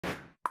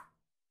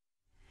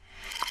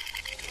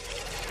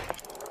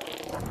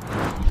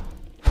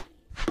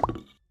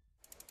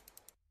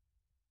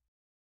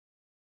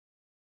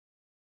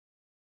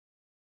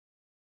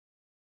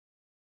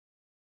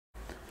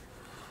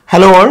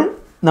Hello all,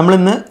 നമ്മൾ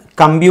ഇന്ന്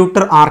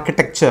computer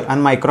architecture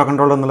and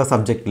microcontroller എന്നുള്ള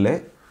സബ്ജക്റ്റിൽ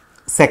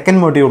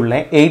സെക്കൻഡ് മൊഡ്യൂളിലെ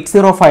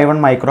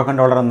 8051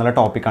 മൈക്രോകൺട്രോളർ എന്നുള്ള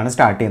ടോപ്പിക്കാണ്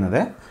സ്റ്റാർട്ട് ചെയ്യുന്നത്.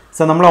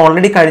 സോ നമ്മൾ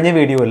ഓൾറെഡി കഴിഞ്ഞ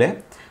വീഡിയോയിൽ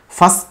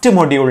ഫസ്റ്റ്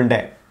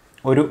മൊഡ്യൂളിൻ്റെ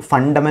ഒരു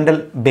ഫണ്ടമെൻ്റൽ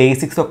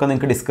ബേസിക്സ് ഒക്കെ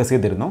നിങ്ങൾക്ക് ഡിസ്കസ്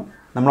ചെയ്തിരുന്നു.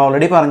 നമ്മൾ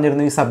ഓൾറെഡി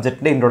പറഞ്ഞിരുന്നു ഈ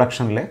സബ്ജക്റ്റിൻ്റെ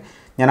ഇൻട്രൊഡക്ഷനിൽ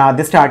ഞാൻ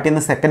ആദ്യം സ്റ്റാർട്ട്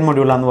ചെയ്യുന്ന സെക്കൻഡ്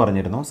മൊഡ്യൂളാണെന്ന്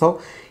പറഞ്ഞിരുന്നു. സോ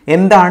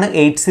എന്താണ്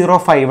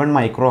 8051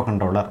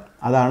 മൈക്രോകൺട്രോളർ,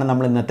 അതാണ്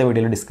നമ്മൾ ഇന്നത്തെ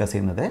വീഡിയോയിൽ ഡിസ്കസ്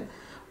ചെയ്യുന്നത്.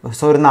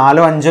 സോ ഒരു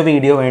 4-5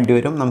 വീഡിയോ വേണ്ടി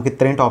വരും നമുക്ക്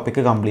ഇത്രയും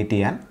ടോപ്പിക്ക് കംപ്ലീറ്റ്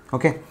ചെയ്യാൻ.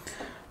 ഓക്കെ,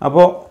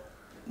 അപ്പോൾ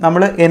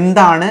നമ്മൾ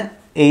എന്താണ്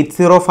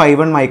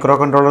 8051 മൈക്രോ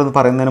കൺട്രോളർ എന്ന്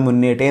പറയുന്നതിന്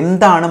മുന്നേയായിട്ട്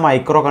എന്താണ്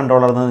മൈക്രോ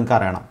കൺട്രോളർ എന്ന് നിങ്ങൾക്ക്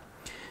അറിയണം.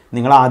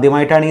 നിങ്ങൾ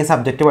ആദ്യമായിട്ടാണ് ഈ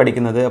സബ്ജക്റ്റ്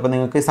പഠിക്കുന്നത്, അപ്പോൾ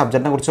നിങ്ങൾക്ക് ഈ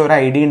സബ്ജക്റ്റിനെ കുറിച്ച് ഒരു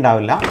ഐഡിയ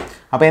ഉണ്ടാവില്ല.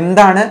 അപ്പോൾ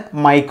എന്താണ്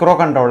മൈക്രോ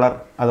കൺട്രോളർ,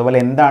 അതുപോലെ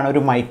എന്താണ്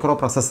ഒരു മൈക്രോ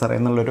പ്രൊസസ്സർ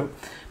എന്നുള്ളൊരു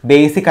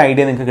ബേസിക്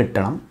ഐഡിയ നിങ്ങൾക്ക്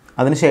കിട്ടണം.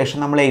 അതിനുശേഷം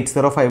നമ്മൾ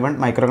 8051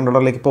 മൈക്രോ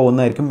കൺട്രോളറിലേക്ക്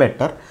പോകുന്നതായിരിക്കും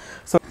ബെറ്റർ.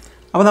 സോ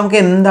അപ്പോൾ നമുക്ക്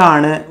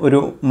എന്താണ് ഒരു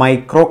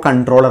മൈക്രോ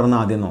കൺട്രോളർ എന്ന്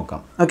ആദ്യം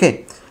നോക്കാം. ഓക്കെ,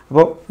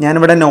 അപ്പോൾ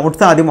ഞാനിവിടെ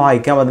നോട്ട്സ് ആദ്യം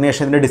വായിക്കാം,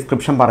 അതിനുശേഷം ഇതിൻ്റെ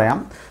ഡിസ്ക്രിപ്ഷൻ പറയാം.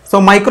 So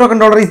micro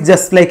controller is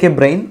just like A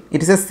brain.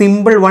 It is A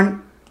simple one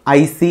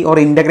IC or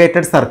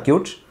integrated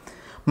circuit.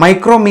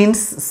 Micro means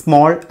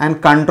small and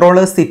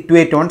controllers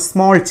situate on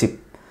small chip.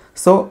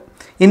 So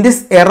in this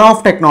era of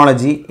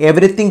technology,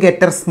 everything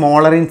gets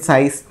smaller in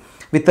size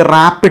with a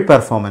rapid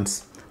performance.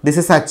 This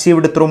is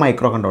achieved through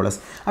microcontrollers.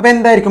 അപ്പോൾ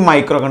എന്തായിരിക്കും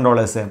micro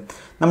controllers?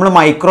 നമ്മൾ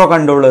micro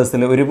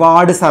കൺട്രോളേഴ്സിൽ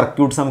ഒരുപാട്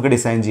circuits നമുക്ക്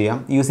design ചെയ്യാം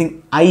using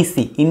IC,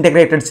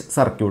 integrated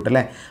circuit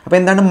അല്ലേ. അപ്പോൾ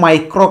എന്താണ്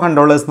micro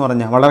controllers എന്ന്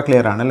പറഞ്ഞാൽ വളരെ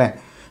ക്ലിയർ ആണ് അല്ലേ.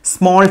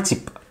 സ്മോൾ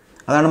ചിപ്പ്,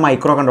 അതാണ്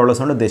മൈക്രോ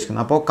കൺട്രോളേഴ്സ് കൊണ്ട്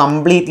ഉദ്ദേശിക്കുന്നത്. അപ്പോൾ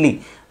കംപ്ലീറ്റ്ലി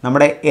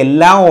നമ്മുടെ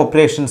എല്ലാ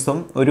ഓപ്പറേഷൻസും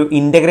ഒരു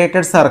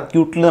ഇൻ്റഗ്രേറ്റഡ്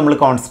സർക്യൂട്ടിൽ നമ്മൾ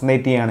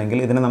കോൺസെൻട്രേറ്റ് ചെയ്യുകയാണെങ്കിൽ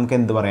ഇതിനെ നമുക്ക്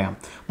എന്ത് പറയാം?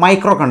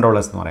 മൈക്രോ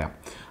കൺട്രോളേഴ്സ് എന്ന് പറയാം.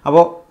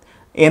 അപ്പോൾ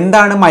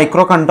എന്താണ്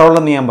മൈക്രോ കൺട്രോളർ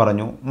എന്ന് ഞാൻ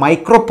പറഞ്ഞു.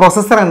 മൈക്രോ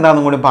പ്രൊസസ്സർ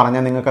എന്താണെന്നും കൂടി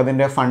പറഞ്ഞാൽ നിങ്ങൾക്ക്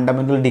അതിൻ്റെ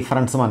ഫണ്ടമെൻ്റൽ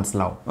ഡിഫറൻസ്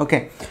മനസ്സിലാവും. ഓക്കെ,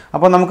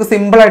 അപ്പോൾ നമുക്ക്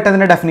സിമ്പിളായിട്ട്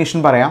അതിൻ്റെ ഡെഫിനേഷൻ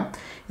പറയാം.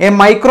 A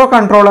micro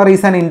controller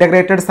is an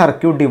integrated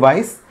circuit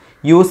device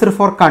used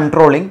for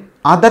controlling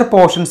other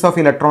portions of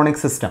electronic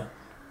system,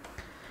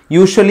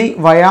 usually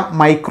വയ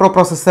micro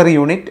processor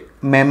unit,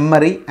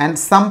 memory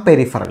and some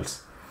peripherals.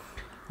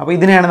 അപ്പോൾ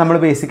ഇതിനെയാണ് നമ്മൾ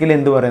ബേസിക്കലി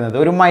എന്ത് പറയുന്നത്?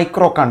 ഒരു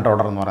മൈക്രോ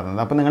കൺട്രോളർ എന്ന്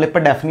പറയുന്നത്. അപ്പോൾ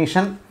നിങ്ങളിപ്പോൾ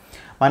ഡെഫിനേഷൻ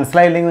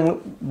മനസ്സിലായില്ലെങ്കിൽ നിങ്ങൾ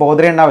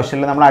ബോധരേണ്ട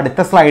ആവശ്യമില്ല. നമ്മൾ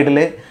അടുത്ത സ്ലൈഡിൽ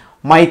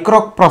മൈക്രോ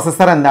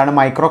പ്രൊസസ്സർ എന്താണ്,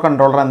 മൈക്രോ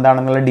കൺട്രോളർ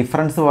എന്താണെന്നുള്ള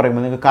ഡിഫറൻസ്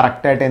പറയുമ്പോൾ നിങ്ങൾക്ക്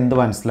കറക്റ്റായിട്ട് എന്ത്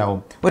മനസ്സിലാവും?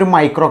 ഒരു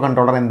മൈക്രോ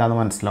കൺട്രോളർ എന്താണെന്ന്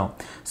മനസ്സിലാവും.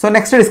 സോ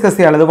നെക്സ്റ്റ് ഡിസ്കസ്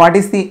ചെയ്യാനുള്ളത് what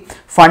is the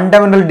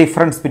fundamental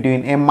difference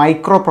between A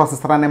micro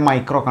processor and A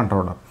micro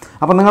controller.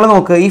 അപ്പോൾ നിങ്ങൾ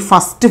നോക്കുക, ഈ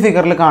ഫസ്റ്റ്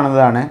ഫിഗറിൽ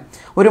കാണുന്നതാണ്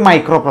ഒരു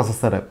മൈക്രോ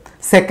പ്രൊസസ്സർ,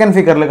 സെക്കൻഡ്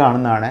ഫിഗറിൽ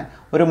കാണുന്നതാണ്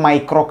ഒരു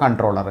മൈക്രോ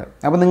കൺട്രോളർ.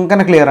 അപ്പോൾ നിങ്ങൾക്ക്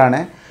തന്നെ ക്ലിയർ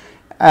ആണ്,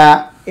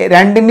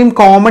 രണ്ടിൻ്റെയും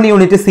കോമൺ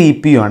യൂണിറ്റ്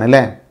CPU ആണ്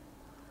അല്ലേ.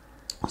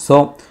 സോ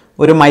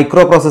ഒരു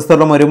മൈക്രോ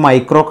പ്രൊസസ്സറിലും ഒരു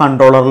മൈക്രോ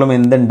കൺട്രോളറിലും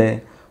എന്തുണ്ട്?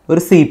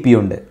 ഒരു CPU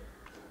ഉണ്ട്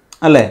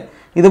അല്ലേ.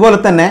 ഇതുപോലെ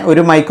തന്നെ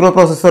ഒരു മൈക്രോ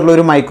പ്രൊസസ്സറിലും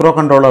ഒരു മൈക്രോ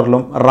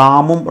കൺട്രോളറിലും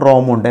റാമും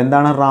റോമും ഉണ്ട്.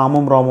 എന്താണ്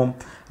റാമും റോമും?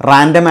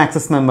 റാൻഡം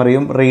ആക്സസ്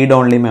മെമ്മറിയും റീഡ്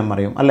ഓൺലി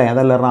മെമ്മറിയും അല്ലേ,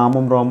 അതല്ല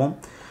റാമും റോമും.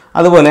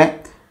 അതുപോലെ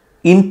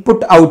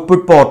ഇൻപുട്ട്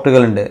ഔട്ട്പുട്ട്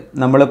പോർട്ടുകളുണ്ട്.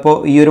 നമ്മളിപ്പോൾ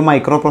ഈ ഒരു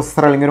മൈക്രോ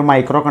പ്രൊസസ്സർ അല്ലെങ്കിൽ ഒരു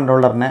മൈക്രോ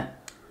കൺട്രോളറിനെ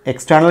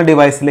എക്സ്റ്റേണൽ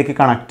ഡിവൈസിലേക്ക്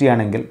കണക്ട്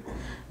ചെയ്യുകയാണെങ്കിൽ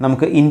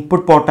നമുക്ക്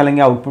ഇൻപുട്ട് പോർട്ട്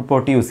അല്ലെങ്കിൽ ഔട്ട്പുട്ട്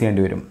പോർട്ട് യൂസ്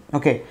ചെയ്യേണ്ടി വരും.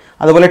 ഓക്കെ,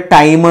 അതുപോലെ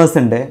ടൈമേഴ്സ്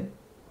ഉണ്ട്,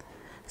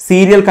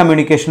 സീരിയൽ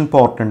കമ്മ്യൂണിക്കേഷൻ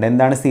പോർട്ട് ഉണ്ട്.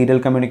 എന്താണ് സീരിയൽ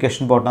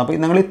കമ്മ്യൂണിക്കേഷൻ പോർട്ട്? അപ്പോൾ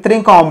നിങ്ങൾ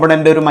ഇത്രയും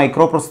കോമ്പണൻ്റ് ഒരു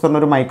മൈക്രോ പ്രൊസസ്സറിനും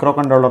ഒരു മൈക്രോ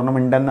കൺട്രോളറിനും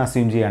ഉണ്ടെന്ന്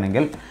അസ്യൂം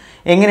ചെയ്യുകയാണെങ്കിൽ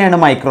എങ്ങനെയാണ്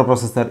മൈക്രോ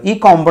പ്രൊസസ്സർ? ഈ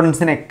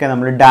കോമ്പണൻസിനൊക്കെ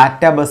നമ്മൾ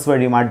ഡാറ്റ ബസ്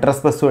വഴിയും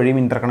അഡ്രസ് ബസ് വഴിയും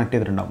ഇൻ്റർകണക്ട്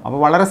ചെയ്തിട്ടുണ്ടാകും. അപ്പോൾ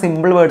വളരെ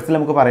സിമ്പിൾ വേർഡ്സിൽ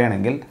നമുക്ക്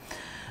പറയുകയാണെങ്കിൽ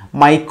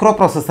മൈക്രോ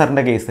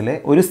പ്രൊസസ്സറിൻ്റെ കേസിൽ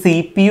ഒരു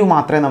CPU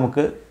മാത്രമേ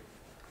നമുക്ക്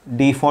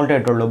ഡീഫോൾട്ട്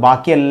ആയിട്ടുള്ളൂ,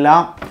 ബാക്കി എല്ലാ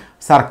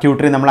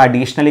സർക്യൂട്ടറി നമ്മൾ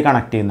അഡീഷണലി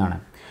കണക്ട് ചെയ്യുന്നതാണ്.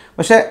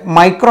 പക്ഷേ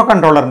മൈക്രോ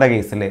കൺട്രോളറിൻ്റെ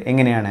കേസിൽ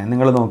എങ്ങനെയാണ്?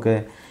 നിങ്ങൾ നോക്ക്,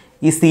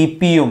 ഈ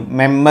CPUയും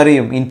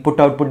മെമ്മറിയും ഇൻപുട്ട്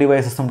ഔട്ട്പുട്ട്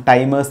ഡിവൈസസും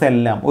ടൈമേഴ്സും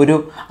എല്ലാം ഒരു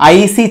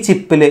IC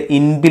ചിപ്പിൽ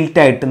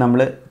ഇൻബിൽറ്റായിട്ട് നമ്മൾ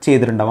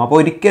ചെയ്തിട്ടുണ്ടാകും. അപ്പോൾ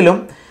ഒരിക്കലും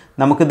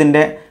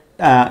നമുക്കിതിൻ്റെ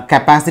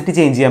കപ്പാസിറ്റി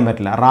ചേഞ്ച് ചെയ്യാൻ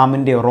പറ്റില്ല,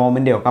 റാമിൻ്റെയോ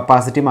റോമിൻ്റെയോ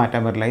കപ്പാസിറ്റി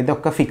മാറ്റാൻ പറ്റില്ല.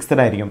 ഇതൊക്കെ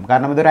ഫിക്സ്ഡ് ആയിരിക്കും,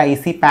 കാരണം ഇതൊരു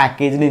IC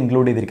പാക്കേജിൽ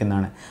ഇൻക്ലൂഡ്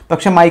ചെയ്തിരിക്കുന്നതാണ്.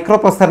 പക്ഷേ മൈക്രോ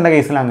പ്രൊസസ്സറിൻ്റെ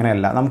കേസിൽ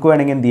അങ്ങനെയല്ല. നമുക്ക്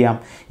വേണമെങ്കിൽ എന്ത് ചെയ്യാം?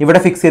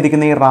 ഇവിടെ ഫിക്സ്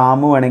ചെയ്തിരിക്കുന്ന ഈ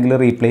റാം വേണമെങ്കിൽ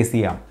റീപ്ലേസ്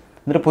ചെയ്യാം,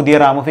 എന്നിട്ട് പുതിയ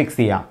റാം ഫിക്സ്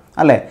ചെയ്യാം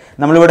അല്ലേ.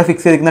 നമ്മളിവിടെ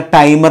ഫിക്സ് ചെയ്തിരിക്കുന്ന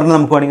ടൈമറിന്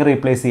നമുക്ക് വേണമെങ്കിൽ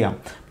റീപ്ലേസ് ചെയ്യാം,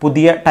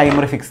 പുതിയ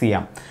ടൈമർ ഫിക്സ്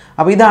ചെയ്യാം.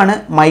 അപ്പോൾ ഇതാണ്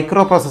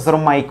മൈക്രോ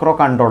പ്രൊസസ്സറും മൈക്രോ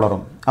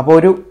കൺട്രോളറും. അപ്പോൾ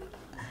ഒരു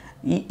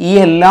ഈ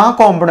എല്ലാ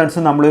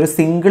കോമ്പണൻസും നമ്മളൊരു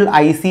സിംഗിൾ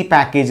IC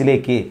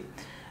പാക്കേജിലേക്ക്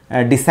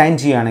ഡിസൈൻ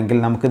ചെയ്യുകയാണെങ്കിൽ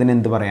നമുക്കിതിന്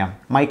എന്ത് പറയാം?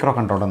 മൈക്രോ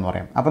കൺട്രോളർ എന്ന്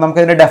പറയാം. അപ്പോൾ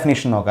നമുക്കതിൻ്റെ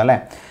ഡെഫിനേഷൻ നോക്കാം അല്ലേ.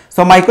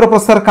 So micro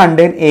processor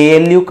contain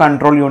ALU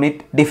control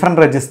unit,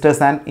 different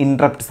registers and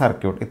interrupt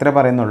circuit, ഇത്രേ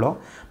പറയുന്നുള്ളൂ.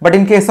 But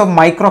in case of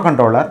micro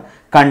controller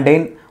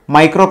contain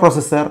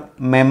microprocessor,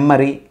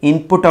 memory,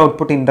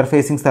 input-output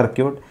interfacing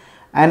circuit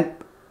and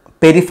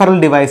peripheral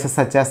devices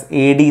such as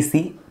ADC,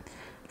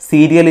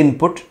 serial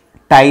input,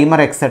 timer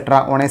etc.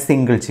 on a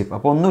single chip.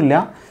 അപ്പോൾ ഒന്നുമില്ല,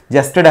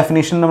 just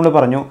definition നമ്മൾ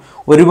പറഞ്ഞു.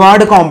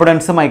 ഒരുപാട്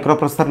components micro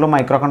പ്രൊസസ്സറിലും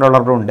micro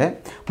കൺട്രോളറിലും ഉണ്ട്.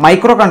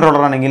 Micro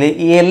controller ആണെങ്കിൽ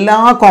ഈ എല്ലാ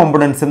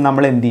കോമ്പണൻസും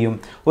നമ്മൾ എന്ത് ചെയ്യും?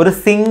 ഒരു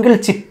സിംഗിൾ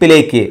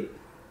ചിപ്പിലേക്ക്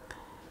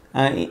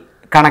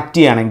കണക്ട്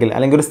ചെയ്യുകയാണെങ്കിൽ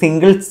അല്ലെങ്കിൽ ഒരു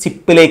സിംഗിൾ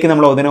ചിപ്പിലേക്ക്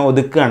നമ്മൾ അതിനെ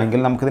ഒതുക്കുകയാണെങ്കിൽ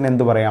നമുക്കിതിന്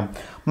എന്ത് പറയാം?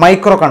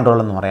 മൈക്രോ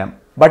കൺട്രോളർ എന്ന് പറയാം.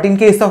 But in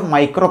case of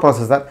micro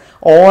processor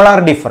all are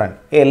different,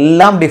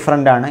 എല്ലാം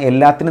ഡിഫറെൻ്റ് ആണ്.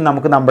 എല്ലാത്തിനും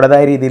നമുക്ക്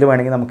നമ്മുടേതായ രീതിയിൽ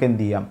വേണമെങ്കിൽ നമുക്ക്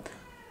എന്ത് ചെയ്യാം,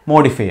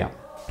 മോഡിഫൈ ചെയ്യാം.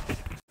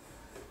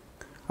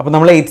 അപ്പോൾ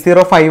നമ്മൾ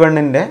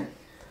 8051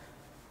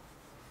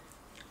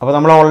 അപ്പോൾ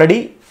നമ്മൾ ഓൾറെഡി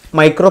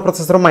മൈക്രോ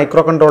പ്രോസസ്സറും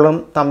മൈക്രോ കൺട്രോളറും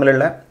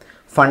തമ്മിലുള്ള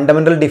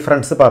ഫണ്ടമെൻ്റൽ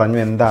ഡിഫറൻസ് പറഞ്ഞു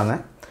എന്താണ്.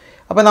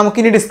 അപ്പോൾ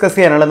നമുക്കിനി ഡിസ്കസ്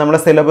ചെയ്യാനുള്ള നമ്മുടെ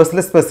സിലബസിൽ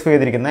സ്പെസിഫൈ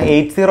ചെയ്തിരിക്കുന്ന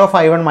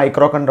 8051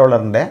 മൈക്രോ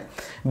കൺട്രോളറിൻ്റെ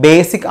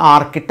ബേസിക്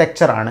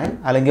ആർക്കിടെക്ചറാണ്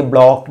അല്ലെങ്കിൽ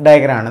ബ്ലോക്ക്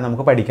ഡയഗ്രാമാണ്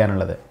നമുക്ക്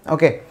പഠിക്കാനുള്ളത്.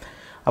 ഓക്കെ,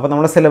 അപ്പോൾ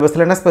നമ്മുടെ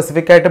സിലബസിൽ തന്നെ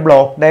സ്പെസിഫിക് ആയിട്ട്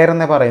ബ്ലോക്ക് ഡയഗ്രം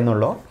എന്നേ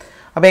പറയുന്നുള്ളൂ.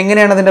 അപ്പോൾ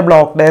എങ്ങനെയാണ് അതിൻ്റെ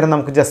ബ്ലോക്ക് ഡയഗ്രം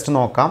നമുക്ക് ജസ്റ്റ്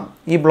നോക്കാം.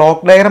 ഈ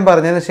ബ്ലോക്ക് ഡയഗ്രം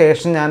പറഞ്ഞതിന്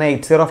ശേഷം ഞാൻ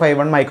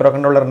 8051 മൈക്രോ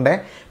കൺട്രോളറിൻ്റെ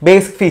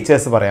ബേസിക്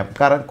ഫീച്ചേഴ്സ് പറയാം.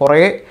 കാരണം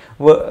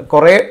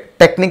കുറേ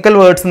ടെക്നിക്കൽ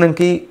വേർഡ്സ്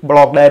നിങ്ങൾക്ക് ഈ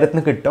ബ്ലോക്ക്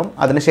ഡയഗ്രത്തിന് കിട്ടും.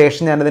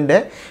 അതിനുശേഷം ഞാനതിൻ്റെ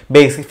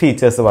ബേസിക്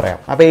ഫീച്ചേഴ്സ് പറയാം.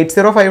 അപ്പോൾ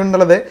 8051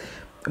 എന്നുള്ളത്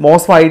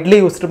മോസ്റ്റ് വൈഡ്ലി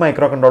യൂസ്ഡ്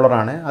മൈക്രോ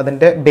കൺട്രോളറാണ്.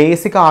 അതിൻ്റെ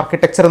ബേസിക്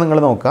ആർക്കിടെക്ചർ നിങ്ങൾ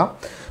നോക്കുക.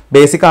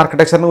 ബേസിക്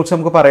ആർക്കിടെക്ചറിനെ കുറിച്ച്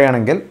നമുക്ക്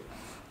പറയുകയാണെങ്കിൽ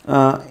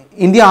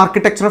in the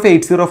architecture of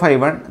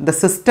 8051 the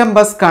system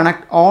bus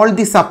connect all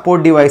the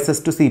support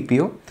devices to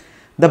CPU.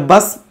 The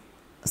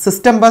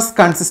system bus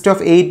consists of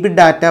 8-bit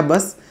data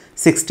bus,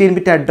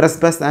 16-bit address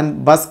bus and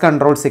bus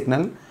control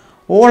signal.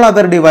 All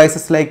other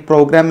devices like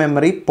program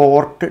memory,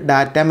 port,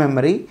 data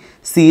memory,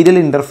 serial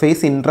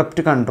interface,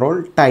 interrupt control,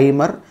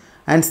 timer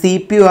and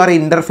CPU are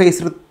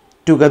interfaced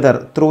together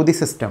through the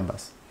system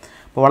bus.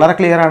 അപ്പോൾ വളരെ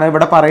clear ആണ്.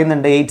 ഇവിടെ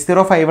പറയുന്നുണ്ട്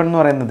 8051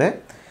 എന്ന് പറയുന്നത്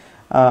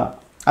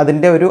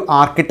അതിൻ്റെ ഒരു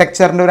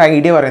ആർക്കിടെക്ചറിൻ്റെ ഒരു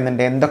ഐഡിയ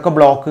പറയുന്നുണ്ട്. എന്തൊക്കെ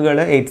ബ്ലോക്കുകൾ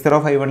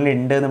 8051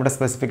 ഉണ്ട് നമ്മുടെ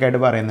സ്പെസിഫിക് ആയിട്ട്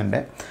പറയുന്നുണ്ട്.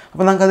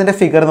 അപ്പോൾ നമുക്ക് അതിൻ്റെ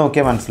ഫിഗർ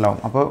നോക്കിയാൽ മനസ്സിലാവും.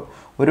 അപ്പോൾ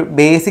ഒരു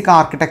ബേസിക്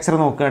ആർക്കിടെക്ചർ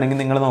നോക്കുകയാണെങ്കിൽ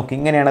നിങ്ങൾ നോക്കി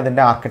ഇങ്ങനെയാണ്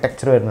അതിൻ്റെ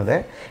ആർക്കിടെക്ചർ വരുന്നത്.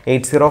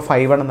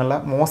 8051 എന്നുള്ള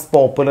most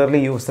popularly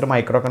used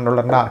micro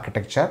കൺട്രോളറിൻ്റെ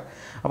architecture.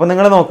 അപ്പോൾ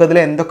നിങ്ങൾ നോക്കുക ഇതിൽ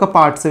എന്തൊക്കെ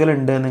പാർട്സുകൾ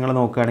ഉണ്ട് നിങ്ങൾ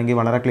നോക്കുകയാണെങ്കിൽ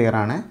വളരെ ക്ലിയർ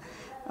ആണ്.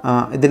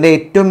 ഇതിൻ്റെ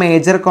ഏറ്റവും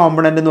മേജർ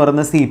കോമ്പണൻ്റ് എന്ന്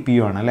പറയുന്നത്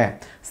CPU ആണ് അല്ലേ.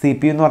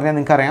 CPU എന്ന് പറഞ്ഞാൽ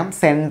നിങ്ങൾക്കറിയാം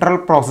സെൻട്രൽ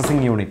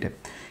പ്രോസസ്സിംഗ് യൂണിറ്റ്.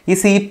 ഈ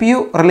CPU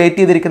റിലേറ്റ്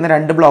ചെയ്തിരിക്കുന്ന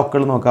രണ്ട്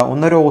ബ്ലോക്കുകൾ നോക്കുക.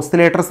 ഒന്നൊരു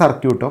ഓസിലേറ്റർ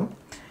സർക്യൂട്ടും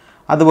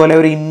അതുപോലെ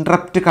ഒരു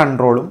ഇൻട്രപ്റ്റ്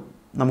കൺട്രോളും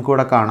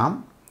നമുക്കിവിടെ കാണാം.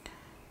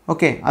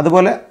 ഓക്കെ,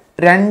 അതുപോലെ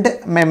രണ്ട്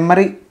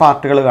മെമ്മറി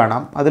പാർട്ടുകൾ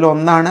കാണാം.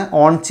 അതിലൊന്നാണ്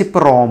ഓൺ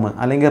ചിപ്പ് റോം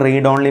അല്ലെങ്കിൽ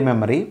റീഡ് ഓൺലി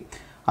മെമ്മറി,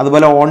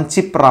 അതുപോലെ on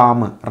chip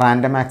Ram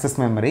random access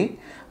memory,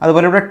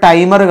 അതുപോലെ ഇവിടെ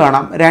ടൈമർ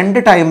കാണാം. രണ്ട്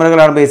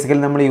ടൈമറുകളാണ്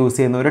ബേസിക്കലി നമ്മൾ യൂസ്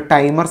ചെയ്യുന്നത്, ഒരു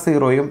ടൈമർ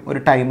 0യും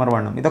ഒരു ടൈമർ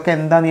 1ഉം. ഇതൊക്കെ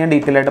എന്താണെന്ന് ഞാൻ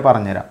ഡീറ്റെയിൽ ആയിട്ട്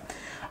പറഞ്ഞുതരാം.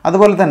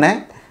 അതുപോലെ തന്നെ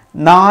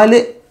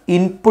 4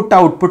 ഇൻപുട്ട്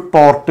ഔട്ട്പുട്ട്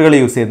പോർട്ടുകൾ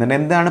യൂസ് ചെയ്യുന്നുണ്ട്.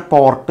 എന്താണ്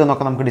പോർട്ട്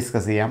എന്നൊക്കെ നമുക്ക്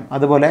ഡിസ്കസ് ചെയ്യാം.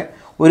 അതുപോലെ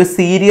ഒരു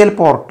സീരിയൽ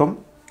പോർട്ടും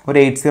ഒരു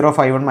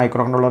 8051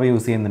 മൈക്രോ കൺട്രോളർ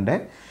യൂസ് ചെയ്യുന്നുണ്ട്.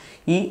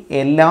 ഈ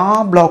എല്ലാ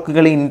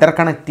ബ്ലോക്കുകളും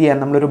ഇൻ്റർകണക്ട് ചെയ്യാൻ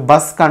നമ്മളൊരു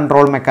ബസ്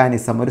കൺട്രോൾ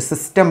മെക്കാനിസം, ഒരു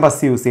സിസ്റ്റം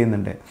ബസ് യൂസ്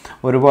ചെയ്യുന്നുണ്ട്.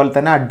 ഒരുപോലെ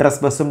തന്നെ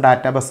അഡ്രസ് ബസ്സും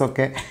ഡാറ്റ ബസ്സും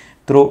ഒക്കെ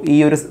ത്രൂ ഈ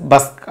ഒരു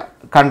ബസ്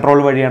കൺട്രോൾ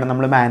വഴിയാണ്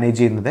നമ്മൾ മാനേജ്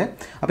ചെയ്യുന്നത്.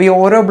 അപ്പോൾ ഈ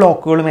ഓരോ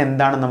ബ്ലോക്കുകളും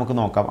എന്താണെന്ന് നമുക്ക്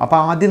നോക്കാം. അപ്പോൾ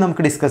ആദ്യം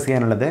നമുക്ക് ഡിസ്കസ്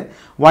ചെയ്യാനുള്ളത്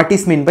what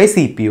is mean by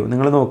CPU.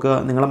 നിങ്ങൾ നോക്കുക,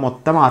 നിങ്ങൾ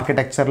മൊത്തം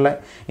ആർക്കിടെക്ചറിലെ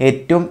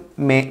ഏറ്റവും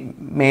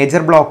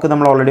മേജർ ബ്ലോക്ക്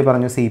നമ്മൾ ഓൾറെഡി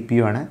പറഞ്ഞു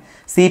CPU ആണ്.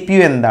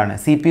 CPU എന്താണ്?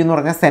 CPU എന്ന്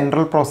പറഞ്ഞാൽ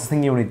സെൻട്രൽ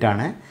പ്രോസസ്സിംഗ് യൂണിറ്റ്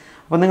ആണ്.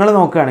 അപ്പോൾ നിങ്ങൾ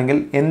നോക്കുകയാണെങ്കിൽ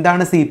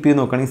എന്താണ് CPU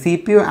നോക്കുകയാണെങ്കിൽ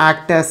CPU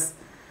act as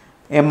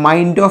A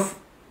mind of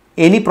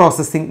any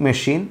processing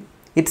machine.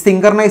 It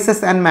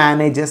സിങ്കർണൈസസ് and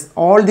manages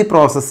all the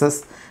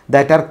processes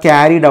that are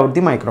carried out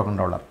the micro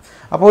controller.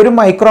 അപ്പോൾ ഒരു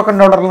മൈക്രോ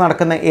കൺട്രോളറിൽ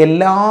നടക്കുന്ന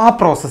എല്ലാ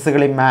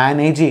പ്രോസസ്സുകളെയും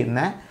മാനേജ്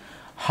ചെയ്യുന്ന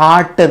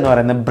ഹാർട്ട് എന്ന്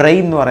പറയുന്ന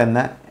ബ്രെയിൻ എന്ന്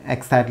പറയുന്ന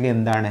എക്സാക്ട്ലി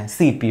എന്താണ്?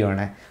 CPU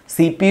ആണ്.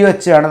 CPU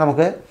വെച്ചാണ്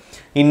നമുക്ക്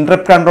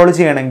ഇൻട്രപ്റ്റ് കൺട്രോൾ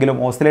ചെയ്യണമെങ്കിലും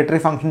ഓസിലേറ്ററി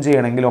ഫംഗ്ഷൻ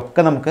ചെയ്യണമെങ്കിലും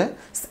ഒക്കെ നമുക്ക്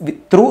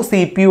ത്രൂ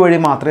CPU വഴി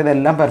മാത്രമേ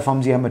ഇതെല്ലാം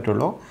പെർഫോം ചെയ്യാൻ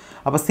പറ്റുള്ളൂ.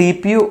 അപ്പോൾ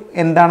CPU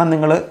എന്താണെന്ന്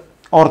നിങ്ങൾ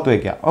ഓർത്ത്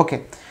വയ്ക്കുക. ഓക്കെ,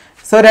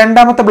 സോ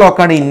രണ്ടാമത്തെ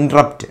ബ്ലോക്കാണ്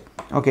ഇൻട്രപ്റ്റ്.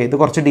 ഓക്കെ, ഇത്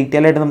കുറച്ച്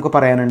ഡീറ്റെയിൽ ആയിട്ട് നമുക്ക്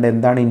പറയാനുണ്ട്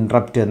എന്താണ്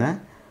ഇൻട്രപ്റ്റ് എന്ന്.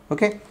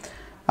 ഓക്കെ,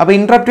 അപ്പോൾ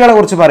ഇൻട്രപ്റ്റുകളെ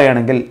കുറിച്ച്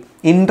പറയുകയാണെങ്കിൽ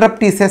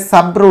interrupt is a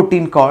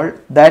subroutine call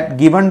that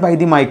given by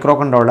the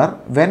microcontroller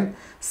when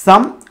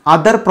some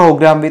other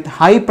program with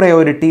high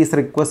priority is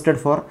requested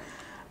for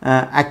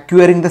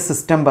acquiring the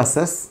system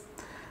buses.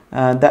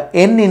 The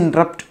n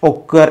interrupt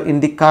occur in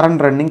the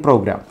current running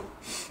program.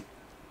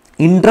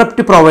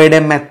 Interrupt provide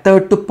a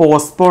method to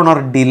postpone or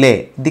delay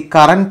the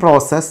current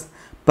process,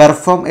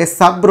 perform a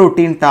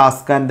subroutine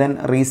task and then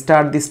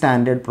restart the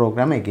standard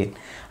program again.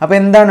 അപ്പോൾ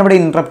എന്താണ് ഇവിടെ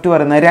interrupt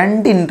പറയുന്നത്?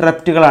 രണ്ട്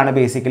ഇൻട്രപ്റ്റുകളാണ്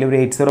basically ഒരു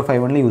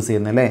 8051 use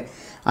ചെയ്യുന്നത് അല്ലേ.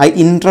 ആ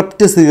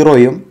interrupt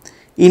 0യും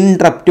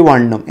interrupt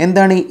 1ഉം.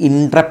 എന്താണ് ഈ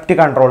ഇൻട്രപ്റ്റ്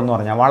കൺട്രോൾ എന്ന്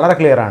പറഞ്ഞാൽ? വളരെ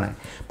ക്ലിയർ ആണ്.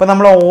 ഇപ്പോൾ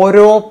നമ്മൾ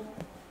ഓരോ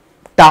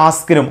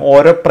ടാസ്കിനും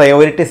ഓരോ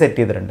പ്രയോറിറ്റി സെറ്റ്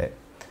ചെയ്തിട്ടുണ്ട്.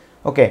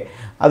 ഓക്കെ,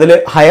 അതിൽ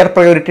ഹയർ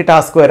പ്രയോറിറ്റി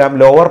ടാസ്ക് വരാം,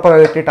 ലോവർ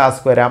പ്രയോറിറ്റി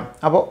ടാസ്ക് വരാം.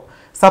 അപ്പോൾ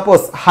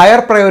സപ്പോസ്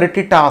ഹയർ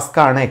പ്രയോറിറ്റി ടാസ്ക്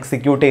ആണ്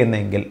എക്സിക്യൂട്ട്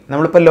ചെയ്യുന്നതെങ്കിൽ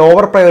നമ്മളിപ്പോൾ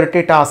ലോവർ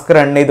പ്രയോറിറ്റി ടാസ്ക്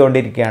റൺ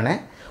ചെയ്തുകൊണ്ടിരിക്കുകയാണ്.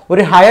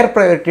 ഒരു ഹയർ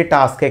പ്രയോറിറ്റി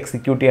ടാസ്ക്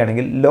എക്സിക്യൂട്ട്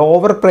ചെയ്യുകയാണെങ്കിൽ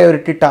lower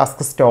priority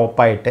task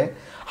സ്റ്റോപ്പായിട്ട്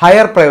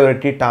higher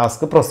priority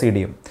task proceed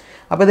ചെയ്യും.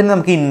 അപ്പോൾ ഇതിന്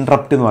നമുക്ക്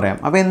ഇൻട്രപ്റ്റ് എന്ന് പറയാം.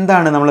 അപ്പോൾ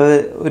എന്താണ് നമ്മൾ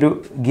ഒരു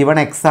ഗിവൺ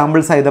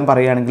എക്സാമ്പിൾ സഹിതം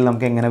പറയുകയാണെങ്കിൽ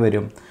നമുക്ക് എങ്ങനെ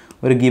വരും?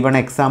 ഒരു ഗിവൺ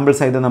എക്സാമ്പിൾ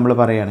സഹിതം നമ്മൾ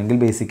പറയുകയാണെങ്കിൽ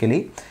ബേസിക്കലി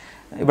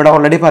ഇവിടെ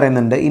ഓൾറെഡി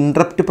പറയുന്നുണ്ട്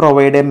interrupt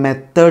provide A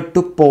method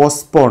to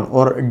postpone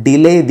or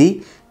delay the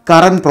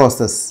current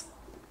process.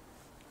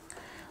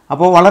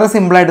 അപ്പോൾ വളരെ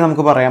സിമ്പിളായിട്ട്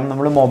നമുക്ക് പറയാം,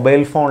 നമ്മൾ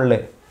മൊബൈൽ ഫോണിൽ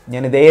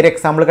ഞാൻ ഇതേ ഒരു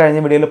എക്സാമ്പിൾ കഴിഞ്ഞ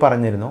വീഡിയോയിൽ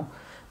പറഞ്ഞിരുന്നു,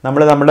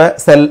 നമ്മൾ നമ്മുടെ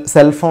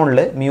സെൽഫോണിൽ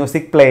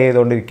മ്യൂസിക് പ്ലേ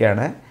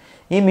ചെയ്തുകൊണ്ടിരിക്കുകയാണ്.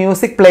 ഈ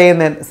മ്യൂസിക് പ്ലേ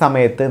ചെയ്യുന്ന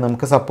സമയത്ത്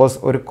നമുക്ക് സപ്പോസ്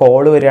ഒരു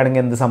കോൾ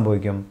വരികയാണെങ്കിൽ എന്ത്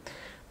സംഭവിക്കും?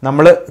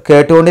 നമ്മൾ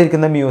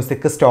കേട്ടുകൊണ്ടിരിക്കുന്ന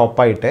മ്യൂസിക്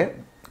സ്റ്റോപ്പായിട്ട്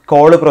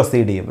കോള്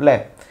പ്രൊസീഡ് ചെയ്യും അല്ലേ?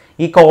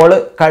 ഈ കോള്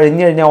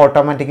കഴിഞ്ഞ് കഴിഞ്ഞാൽ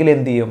ഓട്ടോമാറ്റിക്കലി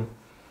എന്ത് ചെയ്യും?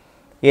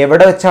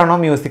 എവിടെ വെച്ചാണോ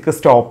മ്യൂസിക്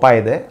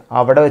സ്റ്റോപ്പായത്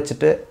അവിടെ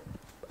വെച്ചിട്ട്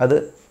അത്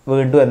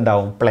വീണ്ടും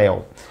എന്താവും? പ്ലേ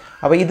ആവും.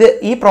 അപ്പോൾ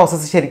ഈ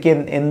പ്രോസസ്സ് ശരിക്കും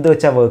എന്ത്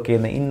വെച്ചാൽ വർക്ക്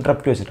ചെയ്യുന്നത്?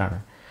 ഇൻട്രപ്റ്റ് വെച്ചിട്ടാണ്.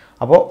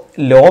 അപ്പോൾ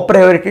ലോ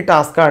പ്രയോറിറ്റി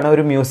ടാസ്ക്കാണ്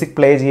ഒരു മ്യൂസിക്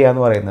പ്ലേ ചെയ്യുക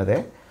എന്ന് പറയുന്നത്.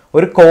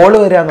 ഒരു കോൾ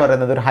വരിക എന്ന്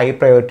പറയുന്നത് ഒരു ഹൈ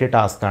പ്രയോറിറ്റി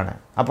ടാസ്ക്കാണ്.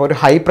 അപ്പോൾ ഒരു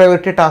ഹൈ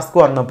പ്രയോറിറ്റി ടാസ്ക്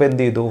വന്നപ്പോൾ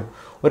എന്ത് ചെയ്തു?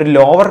 ഒരു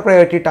lower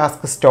priority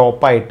task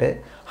സ്റ്റോപ്പായിട്ട്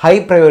high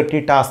priority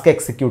task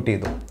execute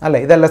ചെയ്തു അല്ലേ?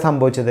 ഇതല്ല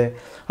സംഭവിച്ചത്.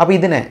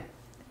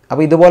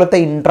 അപ്പോൾ ഇതുപോലത്തെ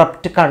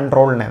ഇൻട്രപ്റ്റ്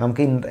കൺട്രോളിന്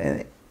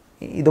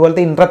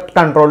ഇതുപോലത്തെ ഇൻട്രപ്റ്റ്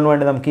കൺട്രോളിന്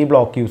വേണ്ടി നമുക്ക് ഈ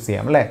ബ്ലോക്ക് യൂസ്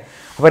ചെയ്യാം അല്ലേ?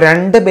 അപ്പോൾ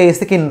 2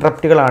 ബേസിക്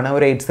ഇൻട്രപ്റ്റുകളാണ്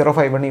ഒരു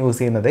 8051 യൂസ്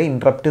ചെയ്യുന്നത്.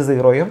 Interrupt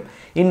 0യും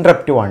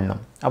interrupt 1ഉം.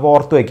 അപ്പോൾ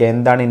ഓർത്ത് വയ്ക്കുക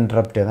എന്താണ്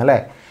ഇൻട്രപ്റ്റ് എന്ന് അല്ലേ?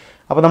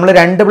 അപ്പോൾ നമ്മൾ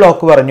 2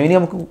 ബ്ലോക്ക് പറഞ്ഞു. ഇനി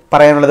നമുക്ക്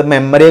പറയാനുള്ളത്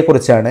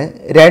മെമ്മറിയെക്കുറിച്ചാണ്.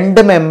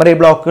 2 മെമ്മറി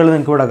ബ്ലോക്കുകൾ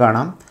നിങ്ങൾക്ക് ഇവിടെ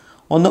കാണാം.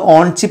 ഒന്ന്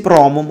ഓൺ ചിപ്പ്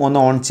റോമും ഒന്ന്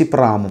ഓൺ ചിപ്പ്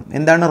റാമും.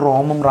 എന്താണ്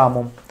റോമും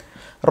റാമും?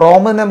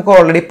 റോമിന് നമുക്ക്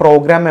ഓൾറെഡി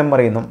പ്രോഗ്രാം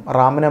മെമ്മറി എന്നും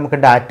റാമിന് നമുക്ക്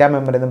ഡാറ്റ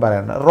മെമ്മറി എന്നും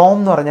പറയാറുണ്ട്. റോം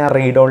എന്ന് പറഞ്ഞാൽ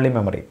റീഡ് ഓൺലി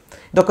മെമ്മറി.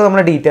 ഇതൊക്കെ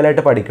നമ്മൾ ഡീറ്റെയിൽ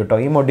ആയിട്ട് പഠിക്കും കേട്ടോ.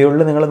 ഈ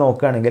മൊഡ്യൂളിൽ നിങ്ങൾ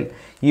നോക്കുകയാണെങ്കിൽ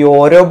ഈ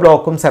ഓരോ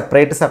ബ്ലോക്കും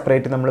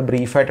സെപ്പറേറ്റ് നമ്മൾ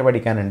ബ്രീഫായിട്ട്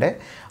പഠിക്കാനുണ്ട്.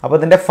 അപ്പോൾ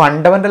ഇതിൻ്റെ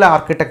ഫണ്ടമെൻ്റൽ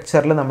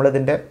ആർക്കിടെക്ചറിൽ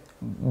നമ്മളിതിൻ്റെ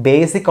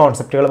ബേസിക്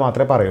കോൺസെപ്റ്റുകൾ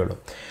മാത്രമേ പറയുള്ളൂ.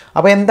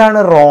 അപ്പോൾ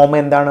എന്താണ് റോം,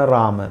 എന്താണ്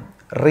Ram?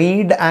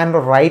 Read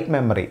and right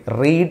memory.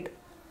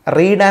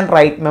 Read and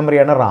right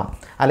മെമ്മറിയാണ് Ram,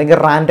 അല്ലെങ്കിൽ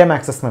random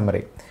access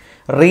memory.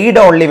 Read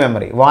only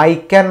memory,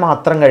 വായിക്കാൻ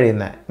മാത്രം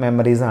കഴിയുന്ന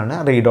മെമ്മറീസാണ്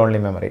റീഡ് ഓൺലി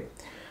മെമ്മറി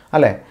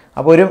അല്ലേ?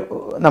 അപ്പോൾ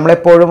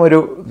നമ്മളെപ്പോഴും ഒരു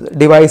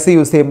ഡിവൈസ്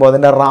യൂസ് ചെയ്യുമ്പോൾ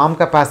അതിൻ്റെ റാം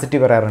കപ്പാസിറ്റി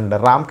പറയാറുണ്ട്.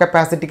 റാം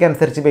കപ്പാസിറ്റിക്ക്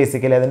അനുസരിച്ച്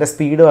ബേസിക്കലി അതിൻ്റെ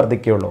സ്പീഡ്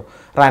വർദ്ധിക്കുകയുള്ളൂ.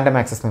 Random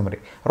access memory.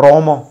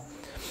 റോമോ?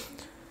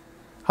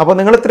 അപ്പോൾ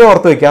നിങ്ങൾ ഇത്ര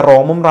ഓർത്ത് വയ്ക്കുക,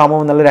 റോമും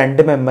റാമും എന്നുള്ള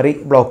 2 മെമ്മറി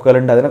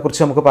ബ്ലോക്കുകളുണ്ട്.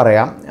 അതിനെക്കുറിച്ച് നമുക്ക്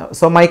പറയാം.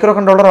 So micro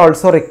controller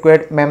also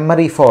required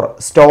memory four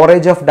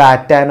storage of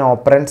data and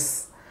operands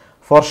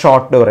for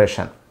short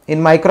duration. In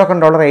micro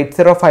controller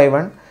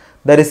 8051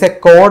 there is a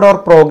code or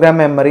program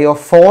memory of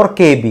 4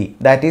 KB,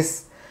 that is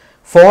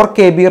 4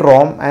 KB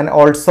ROM and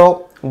also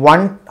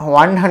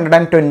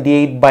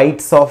 128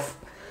 bytes of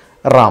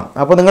RAM.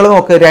 അപ്പോൾ നിങ്ങൾ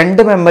നോക്ക്,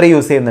 2 memory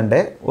use ചെയ്യുന്നുണ്ട്,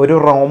 ഒരു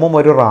റോമും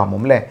ഒരു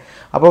റാമും അല്ലേ?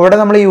 അപ്പോൾ ഇവിടെ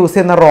നമ്മൾ യൂസ്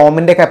ചെയ്യുന്ന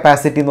റോമിൻ്റെ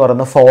കപ്പാസിറ്റി എന്ന്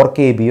പറയുന്നത് 4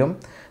 KBയും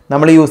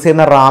നമ്മൾ യൂസ്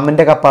ചെയ്യുന്ന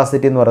റാമിൻ്റെ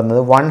കപ്പാസിറ്റി എന്ന്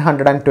പറയുന്നത്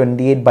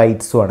 128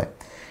 ബൈറ്റ്സുമാണ്.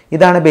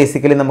 ഇതാണ്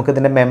ബേസിക്കലി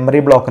നമുക്കിതിൻ്റെ മെമ്മറി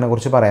ബ്ലോക്കിനെ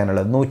കുറിച്ച്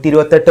പറയാനുള്ളത്.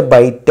 128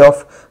 ബൈറ്റ്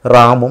ഓഫ്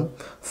റാമും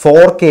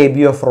 4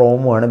 KB ഓഫ്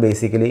റോമുമാണ്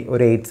ബേസിക്കലി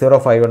ഒരു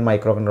 8051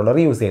 മൈക്രോ കൺട്രോളർ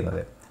യൂസ്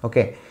ചെയ്യുന്നത്.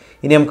 ഓക്കെ,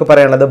 ഇനി നമുക്ക്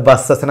പറയാനുള്ളത്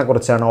ബസ്സസിനെ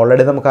കുറിച്ചാണ്.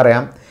 ഓൾറെഡി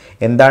നമുക്കറിയാം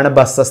എന്താണ്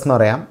ബസ്സസ് എന്ന്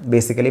പറയാം.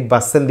 ബേസിക്കലി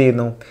ബസ് എന്ത്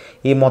ചെയ്യുന്നു?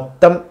 ഈ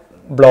മൊത്തം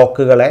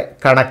ബ്ലോക്കുകളെ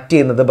കണക്ട്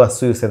ചെയ്യുന്നത്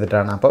ബസ് യൂസ്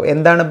ചെയ്തിട്ടാണ്. അപ്പോൾ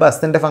എന്താണ്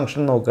ബസ്സിൻ്റെ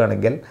ഫംഗ്ഷൻ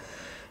നോക്കുകയാണെങ്കിൽ,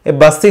 A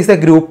bus is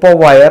A group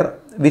of wire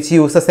which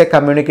uses A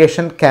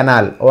communication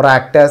canal or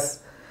act as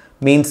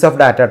means of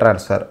data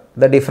transfer.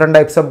 The different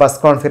types of bus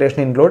configuration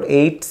include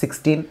 8,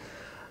 16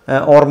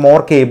 or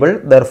more cable.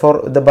 Therefore,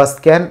 the bus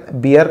can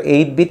bear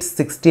 8 bits,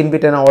 16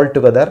 bit and all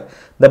together.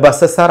 The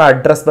buses are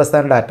address bus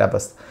and data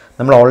bus.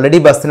 നമ്മൾ already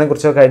ബസ്സിനെ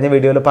കുറിച്ച് കഴിഞ്ഞ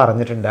വീഡിയോയിൽ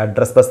പറഞ്ഞിട്ടുണ്ട്.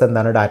 Address bus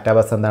എന്താണ്, data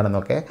bus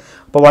എന്താണെന്നൊക്കെ.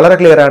 അപ്പോൾ വളരെ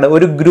ക്ലിയർ ആണ്.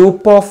 ഒരു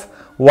ഗ്രൂപ്പ് ഓഫ്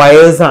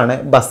വയേഴ്സാണ്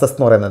ബസ്സസ്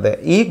എന്ന് പറയുന്നത്.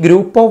 ഈ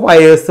ഗ്രൂപ്പ് ഓഫ്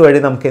വയേഴ്സ്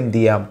വഴി നമുക്ക് എന്ത്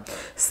ചെയ്യാം?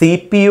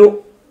 CPU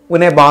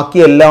ബാക്കി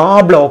എല്ലാ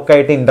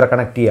ബ്ലോക്കായിട്ട് ഇൻ്റർ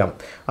കണക്ട് ചെയ്യാം.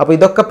 അപ്പോൾ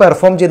ഇതൊക്കെ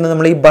പെർഫോം ചെയ്യുന്നത്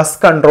നമ്മൾ ഈ ബസ്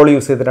കൺട്രോൾ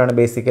യൂസ് ചെയ്തിട്ടാണ്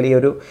ബേസിക്കലി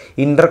ഒരു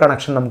ഇൻ്റർ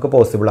കണക്ഷൻ നമുക്ക്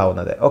പോസിബിൾ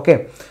ആവുന്നത്. ഓക്കെ,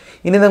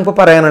 ഇനി നമുക്ക്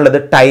പറയാനുള്ളത്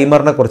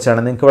ടൈമറിനെ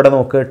കുറിച്ചാണ്. നിങ്ങൾക്ക്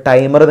ഇവിടെ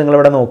ടൈമർ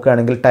നിങ്ങളിവിടെ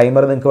നോക്കുകയാണെങ്കിൽ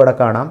ടൈമർ നിങ്ങൾക്ക് ഇവിടെ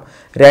കാണാം.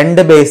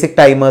 2 ബേസിക്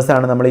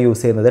ടൈമേഴ്സാണ് നമ്മൾ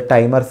യൂസ് ചെയ്യുന്നത്,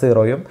 ടൈമർ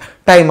 0യും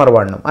ടൈമർ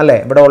 1ഉം അല്ലേ?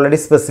 ഇവിടെ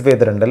ഓൾറെഡി സ്പെസിഫൈ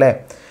ചെയ്തിട്ടുണ്ട് അല്ലേ?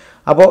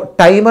 അപ്പോൾ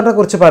ടൈമറിനെ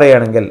കുറിച്ച്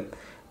പറയുകയാണെങ്കിൽ,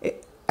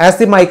 as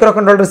the micro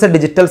controller is A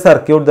digital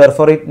circuit,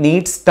 therefore it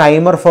needs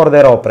timer for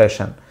their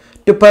operation.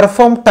 To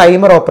perform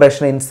timer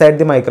operation inside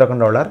the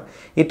microcontroller,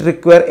 it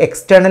requires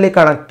externally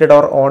connected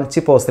or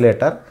on-chip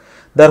oscillator.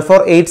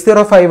 Therefore,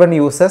 8051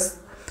 uses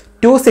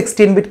 2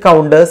 16-bit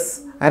counters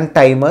and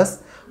timers.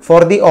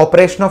 For the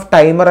operation of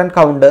timer and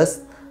counters,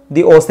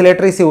 the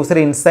oscillator is used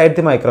inside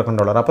the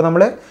microcontroller. അപ്പോൾ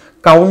നമ്മൾ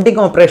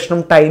counting ഓപ്പറേഷനും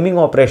timing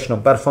ഓപ്പറേഷനും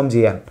perform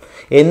ചെയ്യാൻ,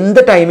 എന്ത്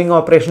timing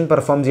operation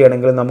perform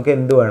ചെയ്യണമെങ്കിലും നമുക്ക്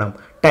എന്ത് വേണം?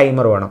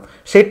 Timer വേണം.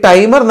 പക്ഷേ ഈ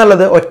ടൈമർ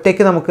എന്നുള്ളത്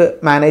ഒറ്റയ്ക്ക് നമുക്ക്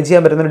മാനേജ്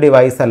ചെയ്യാൻ പറ്റുന്നൊരു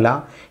ഡിവൈസ് അല്ല.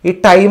 ഈ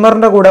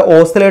ടൈമറിൻ്റെ കൂടെ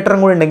ഓസിലേറ്ററും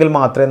കൂടി ഉണ്ടെങ്കിൽ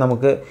മാത്രമേ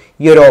നമുക്ക്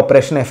ഈ ഒരു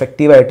ഓപ്പറേഷൻ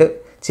എഫക്റ്റീവായിട്ട്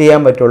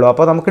ചെയ്യാൻ പറ്റുള്ളൂ.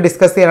 അപ്പോൾ നമുക്ക്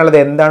ഡിസ്കസ് ചെയ്യാനുള്ളത്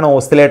എന്താണ്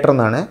ഓസിലേറ്റർ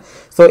എന്നാണ്.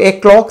 So A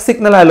clock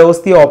signal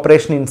allows the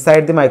operation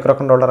inside the micro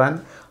controller and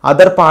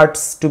other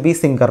parts to be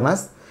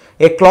synchronous.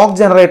 A clock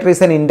generator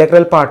is an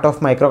integral part of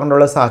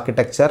microcontroller's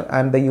architecture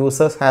and the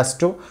user has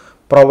to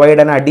provide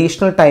an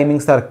additional timing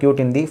circuit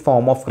in the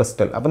form of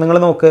crystal. അപ്പോൾ നിങ്ങൾ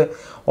നോക്ക്,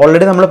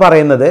 already നമ്മൾ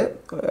പറയുന്നത്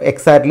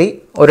exactly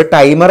ഒരു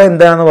timer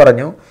എന്താണെന്ന്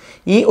പറഞ്ഞു.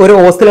 ഈ ഒരു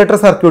ഓസിലേറ്റർ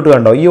സർക്യൂട്ട്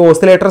കണ്ടോ? ഈ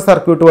ഓസിലേറ്റർ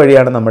സർക്യൂട്ട്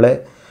വഴിയാണ് നമ്മൾ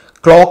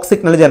ക്ലോക്ക്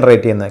സിഗ്നൽ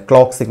ജനറേറ്റ് ചെയ്യുന്നത്.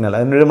 ക്ലോക്ക് സിഗ്നൽ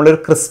അതിന് നമ്മളൊരു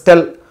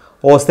ക്രിസ്റ്റൽ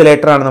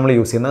ഓസിലേറ്ററാണ് നമ്മൾ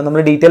യൂസ് ചെയ്യുന്നത്.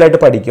 നമ്മൾ ഡീറ്റെയിൽ ആയിട്ട്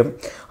പഠിക്കും.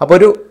 അപ്പോൾ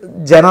ഒരു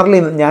ജനറലി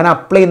ഞാൻ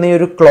അപ്ലൈ ചെയ്യുന്ന ഈ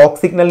ഒരു ക്ലോക്ക്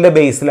സിഗ്നലിൻ്റെ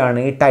ബേസിലാണ്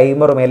ഈ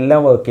ടൈമറും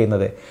എല്ലാം വർക്ക്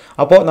ചെയ്യുന്നത്.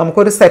 അപ്പോൾ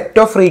നമുക്കൊരു സെറ്റ്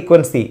ഓഫ്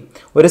ഫ്രീക്വൻസി,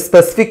 ഒരു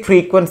സ്പെസിഫിക്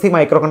ഫ്രീക്വൻസി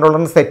മൈക്രോ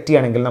കൺട്രോളറിന് സെറ്റ്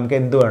ചെയ്യണമെങ്കിൽ നമുക്ക്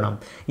എന്ത് വേണം?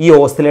 ഈ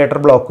ഓസിലേറ്റർ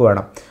ബ്ലോക്ക്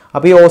വേണം.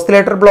 അപ്പോൾ ഈ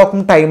ഓസിലേറ്റർ ബ്ലോക്കും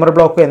ടൈമർ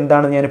ബ്ലോക്കും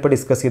എന്താണെന്ന് ഞാനിപ്പോൾ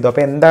ഡിസ്കസ് ചെയ്തു.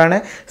 അപ്പോൾ എന്താണ്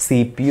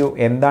CPU,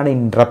 എന്താണ്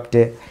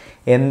ഇൻട്രപ്റ്റ്,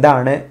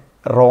 എന്താണ്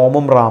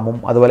റോമും റാമും,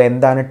 അതുപോലെ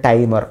എന്താണ്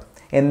ടൈമർ,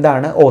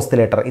 എന്താണ്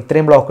ഓസിലേറ്റർ,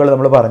 ഇത്രയും ബ്ലോക്കുകൾ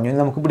നമ്മൾ പറഞ്ഞു.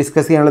 നമുക്ക്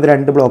ഡിസ്കസ് ചെയ്യാനുള്ളത്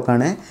 2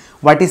 ബ്ലോക്കാണ്.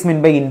 What is mean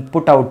by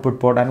input output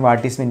port and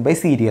what is mean by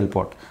serial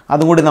port,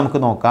 അതും കൂടി നമുക്ക്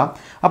നോക്കാം.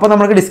 അപ്പോൾ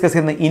നമുക്ക് ഡിസ്കസ്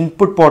ചെയ്യുന്നത്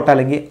ഇൻപുട്ട് പോർട്ട്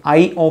അല്ലെങ്കിൽ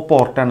IO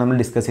പോർട്ടാണ് നമ്മൾ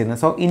ഡിസ്കസ്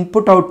ചെയ്യുന്നത്. So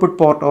input output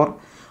port or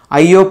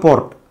IO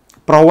port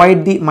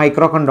provide the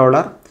micro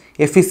controller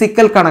A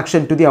physical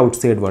connection to the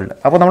outside world.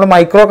 അപ്പോൾ നമ്മൾ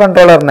മൈക്രോ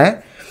കൺട്രോളറിനെ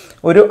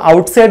ഒരു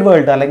ഔട്ട്സൈഡ്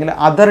വേൾഡ് അല്ലെങ്കിൽ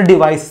അതർ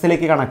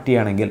ഡിവൈസസിലേക്ക് കണക്ട്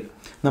ചെയ്യുകയാണെങ്കിൽ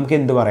നമുക്ക്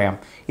എന്ത് പറയാം?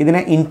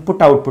 ഇതിനെ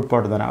ഇൻപുട്ട് ഔട്ട്പുട്ട്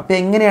പോർട്ട് തരാം. അപ്പോൾ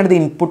എങ്ങനെയാണ് ഇത്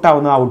ഇൻപുട്ട്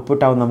ആവുന്നത്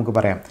ഔട്ട്പുട്ട് ആവുന്നത് നമുക്ക്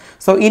പറയാം.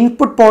 So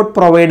input port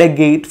provide A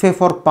gate way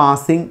for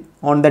passing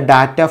on the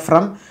data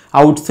from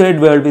outside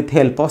world with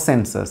help of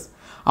sensors.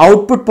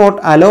 Output port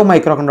hello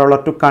micro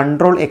controller to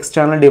control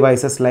external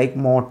devices like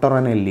motor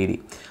and LED.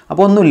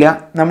 അപ്പോൾ ഒന്നുമില്ല,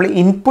 നമ്മൾ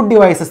input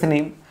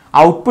ഡിവൈസസിനെയും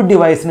output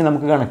ഡിവൈസിനെ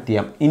നമുക്ക് connect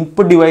ചെയ്യാം.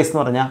 Input device എന്ന്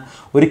പറഞ്ഞാൽ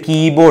ഒരു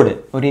keyboard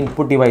ഒരു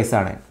input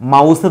ഡിവൈസാണ്,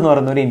 mouse എന്ന്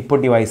പറയുന്ന ഒരു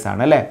ഇൻപുട്ട്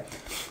ഡിവൈസാണ് അല്ലേ.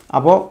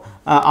 അപ്പോൾ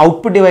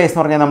ഔട്ട്പുട്ട് ഡിവൈസ്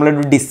എന്ന് പറഞ്ഞാൽ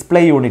നമ്മളൊരു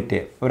ഡിസ്പ്ലേ യൂണിറ്റ്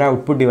ഒരു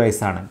ഔട്ട്പുട്ട്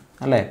ഡിവൈസാണ്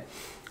അല്ലേ.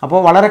 അപ്പോൾ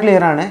വളരെ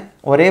ക്ലിയർ ആണ്,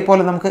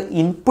 ഒരേപോലെ നമുക്ക്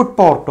ഇൻപുട്ട്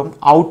പോർട്ടും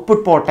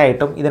ഔട്ട്പുട്ട്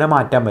പോർട്ടായിട്ടും ഇതിനെ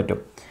മാറ്റാൻ പറ്റും.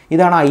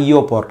 ഇതാണ് IO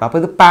പോർട്ട്. അപ്പോൾ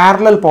ഇത്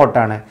parallel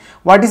പോർട്ടാണ്.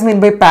 What is mean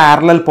by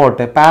parallel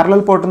port?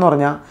 Parallel port എന്ന്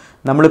പറഞ്ഞാൽ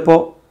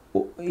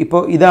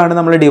ഇപ്പോൾ ഇതാണ്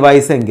നമ്മുടെ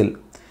ഡിവൈസ് എങ്കിൽ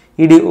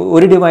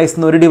ഒരു ഡിവൈസിൽ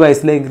നിന്ന് ഒരു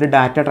ഡിവൈസിലേക്ക്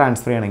ഡാറ്റ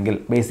ട്രാൻസ്ഫർ ചെയ്യണമെങ്കിൽ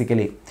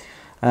ബേസിക്കലി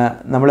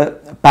നമ്മൾ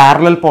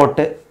പാരലൽ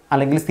പോർട്ട്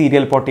അല്ലെങ്കിൽ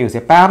സീരിയൽ പോർട്ട് യൂസ്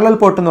ചെയ്യുക. പാരലൽ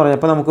പോർട്ട് എന്ന്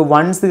പറഞ്ഞപ്പോൾ നമുക്ക്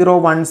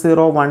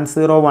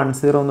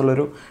 10101010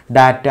 എന്നുള്ളൊരു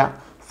ഡാറ്റ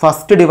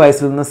ഫസ്റ്റ്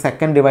ഡിവൈസിൽ നിന്ന്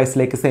സെക്കൻഡ്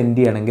ഡിവൈസിലേക്ക് സെൻഡ്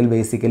ചെയ്യണമെങ്കിൽ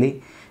ബേസിക്കലി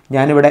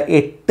ഞാനിവിടെ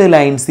 8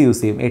 ലൈൻസ്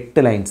യൂസ് ചെയ്യും. 8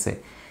 ലൈൻസ്,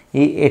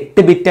 ഈ 8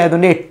 ബിറ്റ്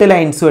ആയതുകൊണ്ട് 8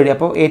 ലൈൻസ് വഴി.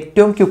 അപ്പോൾ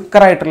ഏറ്റവും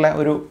ക്വിക്കറായിട്ടുള്ള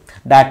ഒരു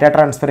ഡാറ്റ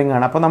ട്രാൻസ്ഫറിങ്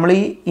ആണ്. അപ്പോൾ നമ്മൾ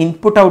ഈ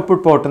ഇൻപുട്ട്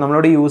ഔട്ട്പുട്ട് പോർട്ട്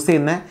നമ്മളിവിടെ യൂസ്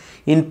ചെയ്യുന്ന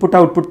ഇൻപുട്ട്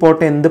ഔട്ട്പുട്ട്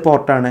പോർട്ട് എന്ത്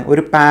പോർട്ടാണ്?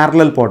 ഒരു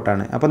പാരലൽ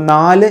പോർട്ടാണ്. അപ്പോൾ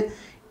 4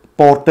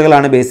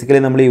 പോർട്ടുകളാണ് ബേസിക്കലി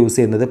നമ്മൾ യൂസ്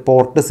ചെയ്യുന്നത്.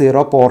 Port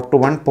 0, port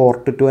 1,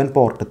 port 2 and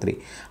port 3.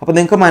 അപ്പോൾ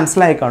നിങ്ങൾക്ക്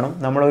മനസ്സിലായി കാണും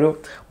നമ്മളൊരു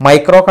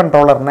മൈക്രോ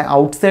കൺട്രോളറിനെ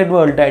ഔട്ട്സൈഡ്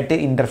വേൾഡായിട്ട്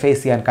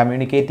ഇൻ്റർഫേസ് ചെയ്യാൻ,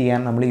 കമ്മ്യൂണിക്കേറ്റ് ചെയ്യാൻ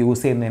നമ്മൾ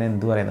യൂസ് ചെയ്യുന്നതിന്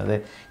എന്ത് പറയുന്നത്?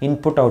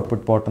 ഇൻപുട്ട്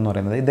ഔട്ട്പുട്ട് പോർട്ട് എന്ന്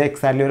പറയുന്നത്. ഇത്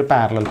എക്സാക്ട്ലി ഒരു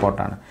പാരലൽ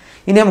പോർട്ടാണ്.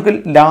 ഇനി നമുക്ക്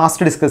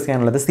ലാസ്റ്റ് ഡിസ്കസ്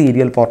ചെയ്യാനുള്ളത്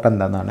സീരിയൽ പോർട്ട്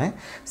എന്താണെന്നാണ്.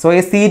 So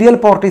A serial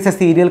port is A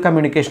serial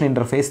communication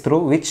interface through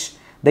which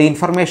the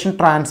information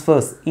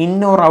transfers in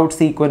or out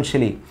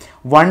sequentially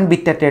 1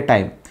 bit at a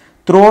time.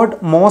 Throughout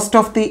most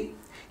of the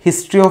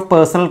history of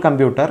personal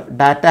computer,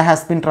 data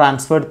has been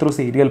transferred through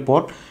serial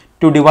port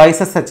to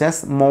devices such as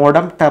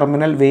modem,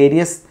 terminal,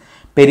 various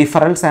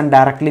peripherals and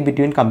directly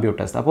between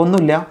computers. അപ്പോൾ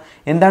ഒന്നുമില്ല,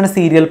 എന്താണ്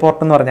serial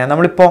port എന്ന് പറഞ്ഞാൽ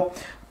നമ്മളിപ്പോൾ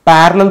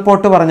parallel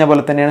port പറഞ്ഞ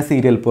പോലെ തന്നെയാണ്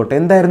serial port.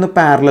 എന്തായിരുന്നു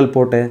പാരലൽ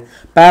പോർട്ട്?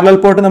 പാരലൽ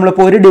പോർട്ട്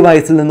നമ്മളിപ്പോൾ ഒരു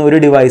ഡിവൈസിൽ നിന്ന് ഒരു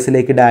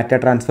ഡിവൈസിലേക്ക് ഡാറ്റ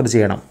ട്രാൻസ്ഫർ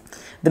ചെയ്യണം.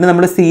 ഇതിന്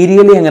നമ്മൾ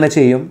സീരിയലി എങ്ങനെ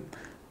ചെയ്യും,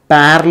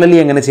 പാരലലി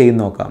എങ്ങനെ ചെയ്യും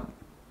നോക്കാം.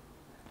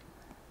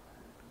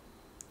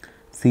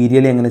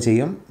 സീരിയലി എങ്ങനെ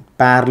ചെയ്യും,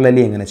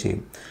 പാരലലി എങ്ങനെ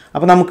ചെയ്യും.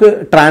 അപ്പോൾ നമുക്ക്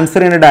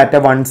ട്രാൻസ്ഫർ ചെയ്യുന്ന ഡാറ്റ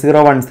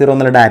 1010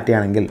 എന്നുള്ള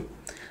ഡാറ്റയാണെങ്കിൽ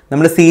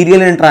നമ്മൾ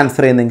സീരിയലിന്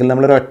ട്രാൻസ്ഫർ ചെയ്യുന്നെങ്കിൽ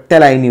നമ്മളൊരു ഒറ്റ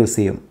ലൈൻ യൂസ്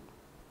ചെയ്യും.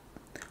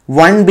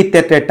 1 ബിറ്റ്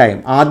അറ്റ് എ ടൈം.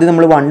 ആദ്യം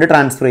നമ്മൾ 1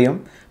 ട്രാൻസ്ഫർ ചെയ്യും,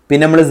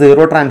 പിന്നെ നമ്മൾ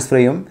 0 ട്രാൻസ്ഫർ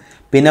ചെയ്യും,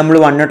 പിന്നെ നമ്മൾ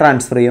 1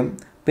 ട്രാൻസ്ഫർ ചെയ്യും,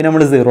 പിന്നെ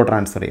നമ്മൾ 0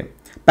 ട്രാൻസ്ഫർ ചെയ്യും.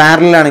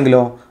 പാരലൽ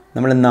ആണെങ്കിലോ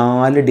നമ്മൾ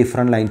 4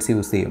 ഡിഫറെൻറ്റ് ലൈൻസ്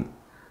യൂസ് ചെയ്യും.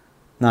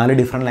 4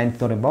 ഡിഫറെൻറ്റ് ലൈൻസ്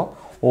എന്ന് പറയുമ്പോൾ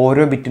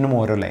ഓരോ ബിറ്റിനും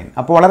ഓരോ ലൈൻ.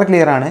 അപ്പോൾ വളരെ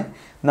ക്ലിയർ ആണ്,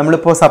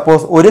 നമ്മളിപ്പോൾ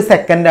സപ്പോസ് 1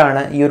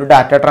 സെക്കൻഡാണ് ഈ ഒരു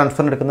ഡാറ്റ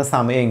ട്രാൻസ്ഫർ എടുക്കുന്ന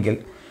സമയമെങ്കിൽ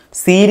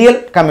സീരിയൽ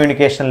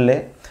കമ്മ്യൂണിക്കേഷനിൽ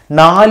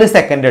 4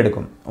 സെക്കൻഡ്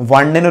എടുക്കും.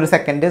 1-ന് 1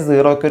 സെക്കൻഡ്,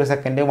 0-ക്ക് 1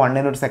 സെക്കൻഡ്,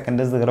 1-ന് 1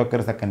 സെക്കൻഡ്, 0-ക്ക്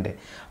 1 സെക്കൻഡ്.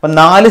 അപ്പോൾ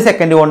 4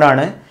 സെക്കൻഡ്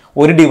കൊണ്ടാണ്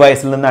ഒരു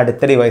ഡിവൈസിൽ നിന്ന്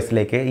അടുത്ത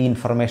ഡിവൈസിലേക്ക് ഈ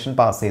ഇൻഫർമേഷൻ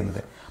പാസ്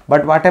ചെയ്യുന്നത്.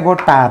 But what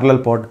about parallel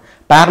port?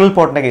 Parallel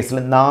പോർട്ടിൻ്റെ കേസിൽ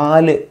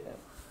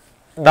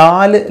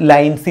 4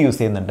 ലൈൻസ് യൂസ്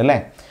ചെയ്യുന്നുണ്ട് അല്ലേ.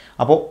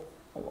 അപ്പോൾ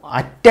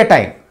അറ്റ് എ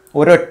ടൈം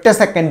ഒരൊറ്റ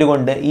സെക്കൻഡ്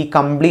കൊണ്ട് ഈ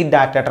കംപ്ലീറ്റ്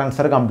ഡാറ്റ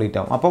ട്രാൻസ്ഫർ കംപ്ലീറ്റ്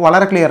ആവും. അപ്പോൾ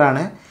വളരെ ക്ലിയർ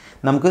ആണ്,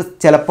 നമുക്ക്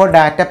ചിലപ്പോൾ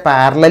ഡാറ്റ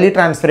പാരലലി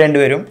ട്രാൻസ്ഫർ ചെയ്യേണ്ടി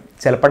വരും,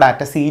 ചിലപ്പോൾ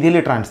ഡാറ്റ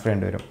സീരിയലി ട്രാൻസ്ഫർ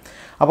ചെയ്യേണ്ടി വരും.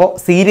 അപ്പോൾ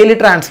സീരിയലി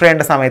ട്രാൻസ്ഫർ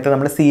ചെയ്യേണ്ട സമയത്ത്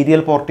നമ്മൾ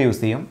സീരിയൽ പോർട്ട്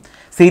യൂസ് ചെയ്യും.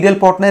 സീരിയൽ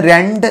പോർട്ടിന്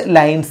 2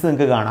 ലൈൻസ്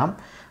നിങ്ങൾക്ക് കാണാം.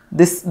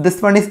 This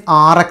one is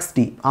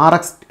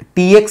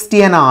TXT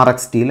and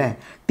RXT അല്ലേ.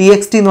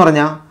 TXT എന്ന്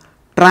പറഞ്ഞാൽ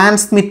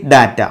transmit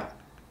data.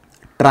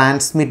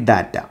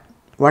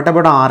 What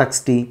about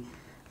RXT?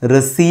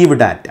 Receive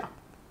data.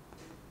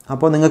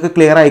 അപ്പോൾ നിങ്ങൾക്ക്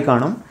ക്ലിയർ ആയി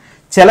കാണും,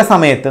 ചില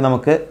സമയത്ത്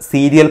നമുക്ക്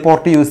സീരിയൽ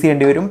പോർട്ട് യൂസ്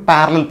ചെയ്യേണ്ടി വരും,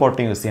 പാരലൽ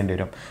പോർട്ട് യൂസ് ചെയ്യേണ്ടി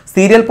വരും.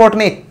 സീരിയൽ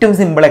പോർട്ടിന് ഏറ്റവും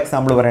സിമ്പിൾ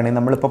എക്സാമ്പിൾ പറയുകയാണെങ്കിൽ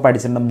നമ്മളിപ്പോൾ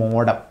പഠിച്ചിട്ടുണ്ട്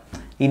മോഡം,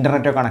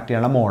 ഇൻ്റർനെറ്റ് കണക്ട്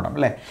ചെയ്യാനുള്ള മോഡം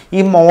അല്ലേ. ഈ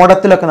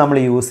മോഡത്തിലൊക്കെ നമ്മൾ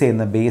യൂസ്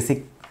ചെയ്യുന്ന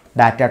ബേസിക്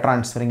ഡാറ്റ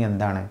ട്രാൻസ്ഫറിങ്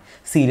എന്താണ്?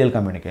 സീരിയൽ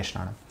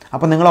കമ്മ്യൂണിക്കേഷനാണ്.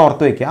 അപ്പോൾ നിങ്ങൾ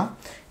ഓർത്ത് വയ്ക്കുക,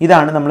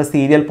 ഇതാണ് നമ്മൾ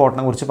സീരിയൽ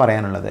പോർട്ടിനെ കുറിച്ച്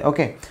പറയാനുള്ളത്.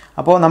 ഓക്കെ,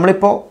 അപ്പോൾ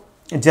നമ്മളിപ്പോൾ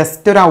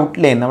ജസ്റ്റ് ഒരു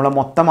ഔട്ട്ലൈൻ, നമ്മൾ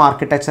മൊത്തം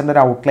ആർക്കിടെക്ചറിൻ്റെ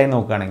ഒരു ഔട്ട്ലൈൻ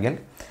നോക്കുകയാണെങ്കിൽ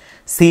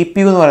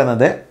CPU എന്ന്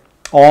പറയുന്നത്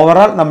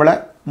ഓവറോൾ നമ്മൾ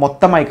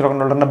മൊത്തം മൈക്രോ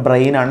കൺട്രോളറിൻ്റെ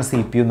ബ്രെയിനാണ്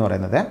CPU എന്ന്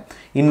പറയുന്നത്.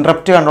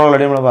 ഇൻട്രപ്റ്റ് കൺട്രോൾ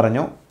ഓൾറെഡി നമ്മൾ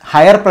പറഞ്ഞു.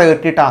 ഹയർ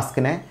പ്രയോറിറ്റി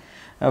ടാസ്കിനെ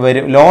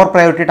വരും, ലോവർ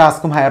പ്രയോറിറ്റി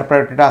ടാസ്കും ഹയർ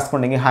പ്രയോറിറ്റി ടാസ്കും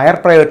ഉണ്ടെങ്കിൽ ഹയർ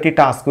പ്രയോറിറ്റി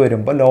ടാസ്ക്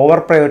വരുമ്പോൾ ലോവർ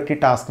പ്രയോറിറ്റി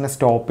ടാസ്കിനെ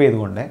സ്റ്റോപ്പ്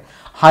ചെയ്തുകൊണ്ട്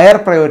ഹയർ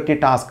പ്രയോറിറ്റി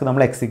ടാസ്ക്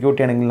നമ്മൾ എക്സിക്യൂട്ട്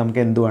ചെയ്യണമെങ്കിൽ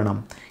നമുക്ക് എന്ത് വേണം?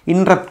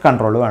 ഇൻട്രപ്റ്റ്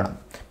കൺട്രോൾ വേണം.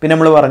 പിന്നെ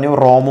നമ്മൾ പറഞ്ഞു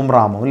റോമും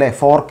റാമും അല്ലേ,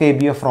 4 KB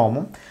ഓഫ്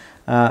റോമും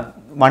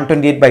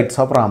 128 ബൈറ്റ്സ്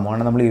ഓഫ്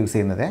റാമുമാണ് നമ്മൾ യൂസ്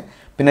ചെയ്യുന്നത്.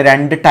 പിന്നെ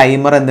 2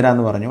 ടൈമർ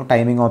എന്തിനാന്ന് പറഞ്ഞു?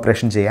 ടൈമിംഗ്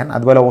ഓപ്പറേഷൻ ചെയ്യാൻ.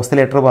 അതുപോലെ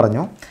ഓസിലേറ്റർ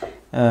പറഞ്ഞു,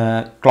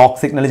 ക്ലോക്ക്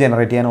സിഗ്നൽ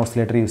ജനറേറ്റ് ചെയ്യാൻ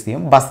ഓസിലേറ്റർ യൂസ്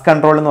ചെയ്യും. ബസ്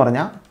കൺട്രോൾ എന്ന്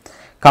പറഞ്ഞാൽ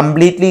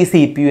കംപ്ലീറ്റ്ലി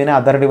CPU-നെ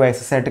അതർ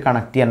ഡിവൈസസ് ആയിട്ട്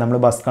കണക്ട് ചെയ്യാൻ നമ്മൾ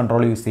ബസ്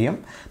കൺട്രോൾ യൂസ് ചെയ്യും.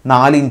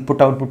 4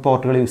 ഇൻപുട്ട് ഔട്ട്പുട്ട്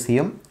പോർട്ടുകൾ യൂസ്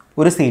ചെയ്യും,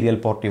 ഒരു സീരിയൽ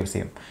പോർട്ട് യൂസ്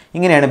ചെയ്യും.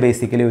 ഇങ്ങനെയാണ്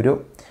ബേസിക്കലി ഒരു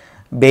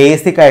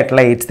ബേസിക്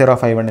ആയിട്ടുള്ള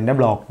 8051ൻ്റെ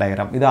ബ്ലോക്ക്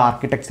ഡയഗ്രാം. ഇത്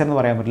ആർക്കിടെക്ചർ എന്ന്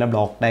പറയാൻ പറ്റില്ല,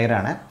 ബ്ലോക്ക്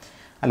ഡയഗ്രാണ്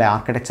അല്ലേ.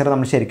 ആർക്കിടെക്ചർ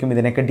നമ്മൾ ശരിക്കും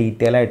ഇതിനൊക്കെ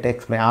ഡീറ്റെയിൽ ആയിട്ട്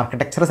എക്സ്പ്ലെയിൻ,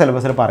 ആർക്കിടെക്ചർ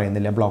സിലബസിൽ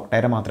പറയുന്നില്ല, ബ്ലോക്ക്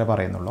ഡയഗ്രാം മാത്രമേ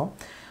പറയുന്നുള്ളൂ.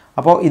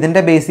 അപ്പോൾ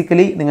ഇതിൻ്റെ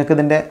ബേസിക്കലി നിങ്ങൾക്ക്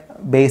ഇതിൻ്റെ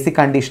ബേസിക്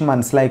കണ്ടീഷൻ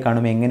മനസ്സിലായി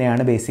കാണും.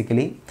 എങ്ങനെയാണ്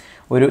ബേസിക്കലി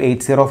ഒരു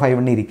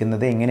 8051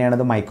 ഇരിക്കുന്നത്, എങ്ങനെയാണ്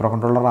ഇത് മൈക്രോ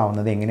കൺട്രോളർ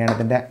ആവുന്നത്, എങ്ങനെയാണ്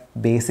ഇതിൻ്റെ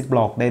ബേസിക്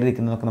ബ്ലോക്ക് ഡയഗ്രാം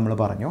ഇരിക്കുന്നതൊക്കെ നമ്മൾ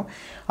പറഞ്ഞു.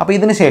 അപ്പോൾ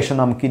ഇതിന് ശേഷം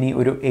നമുക്കിനി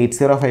ഒരു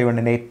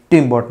 8051ൻ്റെ ഏറ്റവും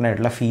ഇമ്പോർട്ടൻ്റ്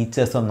ആയിട്ടുള്ള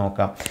ഫീച്ചേഴ്സ് ഒന്ന്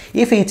നോക്കാം.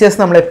 ഈ ഫീച്ചേഴ്സ്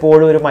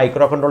നമ്മളെപ്പോഴും ഒരു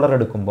മൈക്രോ കൺട്രോളർ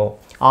എടുക്കുമ്പോൾ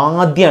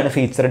ആദ്യമാണ്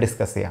ഫീച്ചർ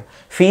ഡിസ്കസ്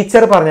ചെയ്യുക.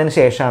 ഫീച്ചർ പറഞ്ഞതിന്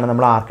ശേഷമാണ്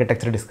നമ്മൾ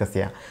ആർക്കിടെക്ചർ ഡിസ്കസ്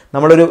ചെയ്യുക.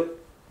 നമ്മളൊരു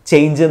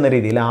ചേഞ്ച് എന്ന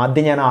രീതിയിൽ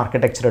ആദ്യം ഞാൻ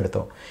ആർക്കിടെക്ചർ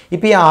എടുത്തു.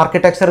 ഇപ്പോൾ ഈ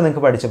ആർക്കിടെക്ചർ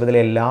നിങ്ങൾക്ക് പഠിച്ചപ്പോൾ ഇതിൽ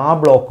എല്ലാ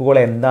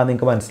ബ്ലോക്കുകളും എന്താണെന്ന്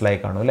നിങ്ങൾക്ക് മനസ്സിലായി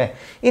കാണും അല്ലേ.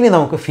 ഇനി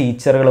നമുക്ക്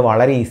ഫീച്ചറുകൾ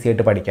വളരെ ഈസി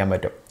ആയിട്ട് പഠിക്കാൻ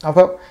പറ്റും.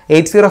 അപ്പോൾ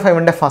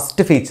 8051ൻ്റെ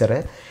first feature,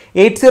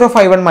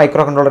 8051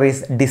 micro controller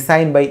is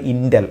design by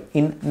Intel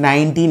in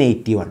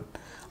 1981.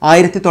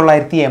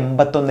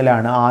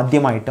 1981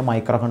 ആദ്യമായിട്ട്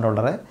മൈക്രോ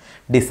കൺട്രോളർ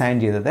ഡിസൈൻ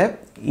ചെയ്തത്.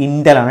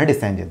 ഇൻറ്റലാണ്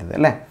ഡിസൈൻ ചെയ്തത്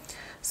അല്ലേ.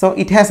 So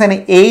it has an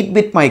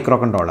 8-bit micro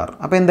controller.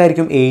 അപ്പോൾ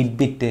എന്തായിരിക്കും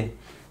 8-bit?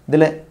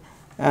 ഇതിൽ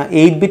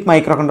 8-bit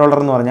മൈക്രോ കൺട്രോളർ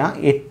എന്ന് പറഞ്ഞാൽ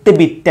 8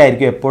 ബിറ്റ്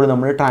ആയിരിക്കും എപ്പോഴും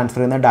നമ്മൾ ട്രാൻസ്ഫർ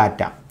ചെയ്യുന്ന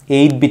ഡാറ്റ.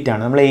 8-bit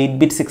ആണ്. നമ്മൾ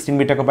 8-bit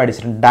 16-bit ഒക്കെ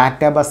പഠിച്ചിട്ടുണ്ട്.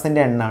 ഡാറ്റ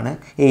ബസ്സിൻ്റെ എണ്ണമാണ്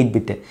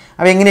 8-bit.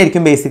 അപ്പോൾ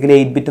എങ്ങനെയായിരിക്കും ബേസിക്കലി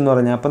 8-bit എന്ന്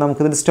പറഞ്ഞാൽ? അപ്പോൾ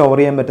നമുക്കിതിൽ സ്റ്റോർ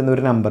ചെയ്യാൻ പറ്റുന്ന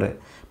ഒരു നമ്പർ,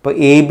 ഇപ്പോൾ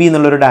AB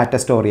എന്നുള്ളൊരു ഡാറ്റ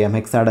സ്റ്റോർ ചെയ്യാം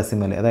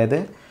ഹെക്സാഡെസിമൽ, അതായത്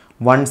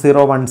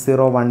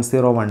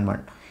 10101011.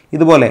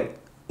 ഇതുപോലെ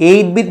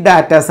 8-bit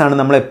ഡാറ്റാസാണ്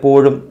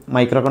നമ്മളെപ്പോഴും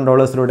മൈക്രോ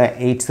കൺട്രോളേഴ്സിലൂടെ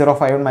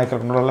 8051 മൈക്രോ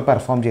കൺട്രോളറിൽ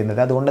പെർഫോം ചെയ്യുന്നത്.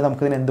 അതുകൊണ്ട്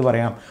നമുക്കിതിന് എന്ത്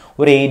പറയാം?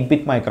 ഒരു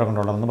 8-bit മൈക്രോ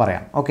കൺട്രോളർ എന്ന്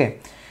പറയാം. Okay,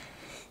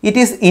 it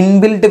is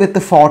inbuilt with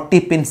 40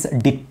 pins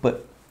dip.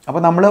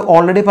 അപ്പോൾ നമ്മൾ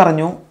ഓൾറെഡി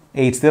പറഞ്ഞു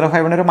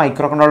 8051 ഒരു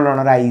മൈക്രോ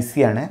കൺട്രോളറാണ്, ഒരു IC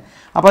ആണ്.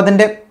 അപ്പോൾ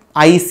അതിൻ്റെ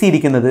IC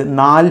ഇരിക്കുന്നത്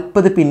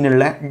 40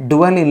 പിന്നുള്ള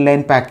ഡുവൽ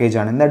ഇൻലൈൻ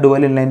പാക്കേജാണ്. എന്താ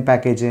ഡുവൽ ഇൻലൈൻ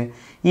പാക്കേജ്?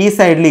 ഈ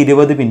സൈഡിൽ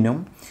 20 പിന്നും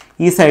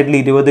ഈ സൈഡിൽ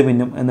 20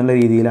 പിന്നും എന്നുള്ള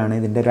രീതിയിലാണ്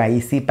ഇതിൻ്റെ ഒരു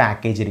IC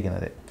പാക്കേജ്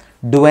ഇരിക്കുന്നത്.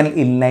 ഡുവൽ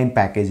ഇൻലൈൻ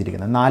പാക്കേജ്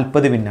ഇരിക്കുന്നത്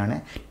 40 പിന്നാണ്.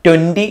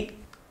 20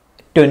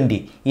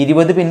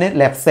 20 പിന്ന്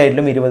ലെഫ്റ്റ്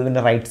സൈഡിലും 20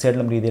 പിന്ന് റൈറ്റ്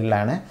സൈഡിലും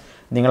രീതിയിലാണ്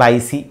നിങ്ങൾ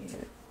IC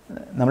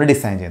നമ്മൾ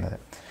ഡിസൈൻ ചെയ്യുന്നത്.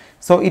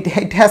 So it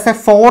has a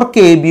 4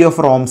 KB of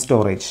ROM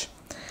storage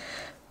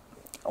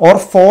or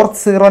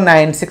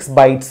 4096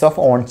 bytes of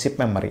on-chip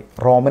memory.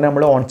 റോമിന്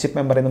നമ്മൾ ഓൺ-ചിപ്പ്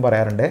മെമ്മറി എന്ന്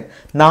പറയാറുണ്ട്.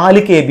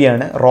 4 KB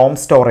ആണ് റോം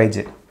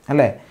സ്റ്റോറേജ്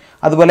അല്ലേ.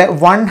 അതുപോലെ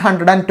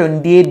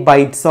 128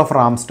 bytes of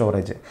Ram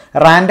storage.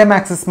 Random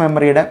access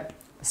മെമ്മറിയുടെ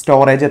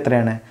സ്റ്റോറേജ്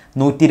എത്രയാണ്?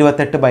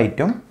 128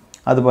 ബൈറ്റും.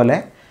 അതുപോലെ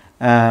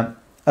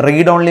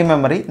റീഡ് ഓൺലി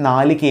മെമ്മറി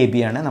 4 KB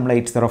ആണ് നമ്മൾ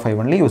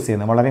 8051 യൂസ്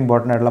ചെയ്യുന്നത്. വളരെ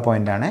ഇമ്പോർട്ടൻ്റ് ആയിട്ടുള്ള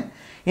പോയിൻ്റാണ്.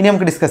 ഇനി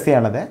നമുക്ക് ഡിസ്കസ്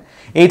ചെയ്യാനുള്ളത്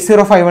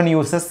 8051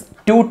 യൂസസ്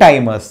 2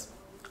 ടൈമേഴ്സ്.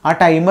 ആ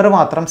ടൈമർ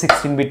മാത്രം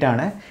 16-bit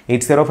ആണ്.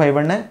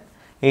 8051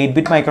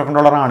 8-bit മൈക്രോ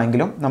കൺട്രോളർ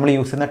ആണെങ്കിലും നമ്മൾ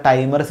യൂസ് ചെയ്യുന്ന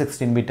ടൈമർ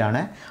 16-bit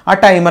ആണ്. ആ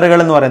ടൈമറുകൾ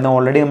എന്ന് പറയുന്നത്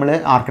ഓൾറെഡി നമ്മൾ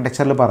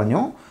ആർക്കിടെക്ചറിൽ പറഞ്ഞു,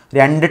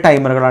 2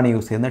 ടൈമറുകളാണ്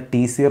യൂസ് ചെയ്യുന്നത്,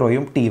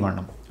 T0യും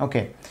T1ഉം.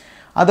 ഓക്കെ,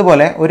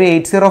 അതുപോലെ ഒരു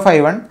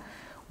 8051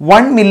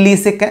 1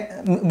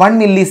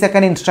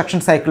 millisecond instruction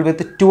cycle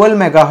with 12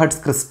 MHz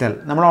crystal.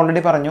 നമ്മൾ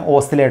ഓൾറെഡി പറഞ്ഞു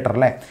ഓസിലേറ്റർ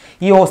അല്ലേ.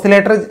 ഈ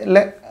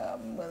ഓസിലേറ്ററിലെ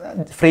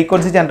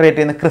ഫ്രീക്വൻസി ജനറേറ്റ്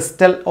ചെയ്യുന്ന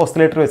ക്രിസ്റ്റൽ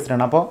ഓസിലേറ്റർ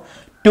വെച്ചിട്ടാണ്. അപ്പോൾ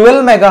 12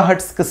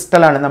 MHz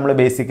ക്രിസ്റ്റലാണ് നമ്മൾ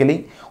ബേസിക്കലി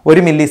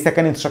 1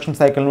 millisecond ഇൻസ്ട്രക്ഷൻ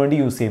സൈക്കിളിന് വേണ്ടി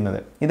യൂസ് ചെയ്യുന്നത്.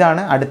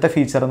 ഇതാണ് അടുത്ത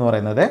ഫീച്ചർ എന്ന്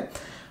പറയുന്നത്,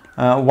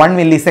 1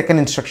 millisecond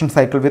instruction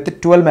cycle with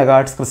 12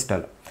 MHz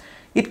crystal.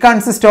 It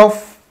consist of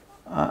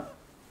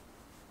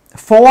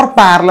 4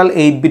 parallel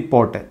 8-bit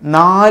port.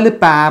 4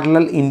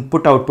 parallel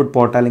input output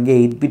port അല്ലെങ്കിൽ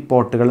 8-bit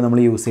പോർട്ടുകൾ നമ്മൾ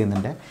യൂസ്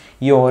ചെയ്യുന്നുണ്ട്.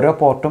 ഈ ഓരോ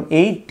പോർട്ടും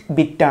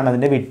 8-bit ആണ്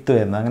അതിൻ്റെ വിഡ്ത്ത്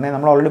വരുന്നത്. അങ്ങനെ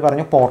നമ്മൾ ഓൾറെഡി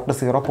പറഞ്ഞു പോർട്ട്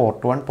 0,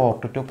 പോർട്ട് 1,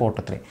 പോർട്ട് 2, പോർട്ട്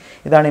 3.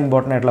 ഇതാണ്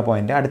ഇമ്പോർട്ടൻ്റ് ആയിട്ടുള്ള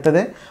പോയിന്റ്.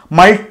 അടുത്തത്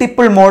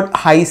multiple mode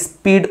high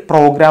speed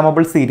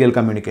programmable serial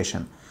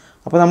communication.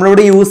 അപ്പോൾ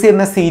നമ്മളിവിടെ യൂസ്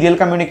ചെയ്യുന്ന സീരിയൽ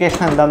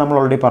കമ്മ്യൂണിക്കേഷൻ എന്താ നമ്മൾ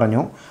ഓൾറെഡി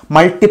പറഞ്ഞു,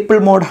 multiple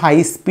mode high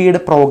speed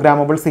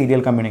programmable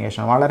serial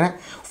communication. വളരെ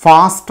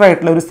ഫാസ്റ്റ്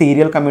ആയിട്ടുള്ള ഒരു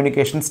സീരിയൽ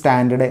കമ്മ്യൂണിക്കേഷൻ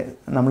സ്റ്റാൻഡേർഡ്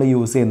നമ്മൾ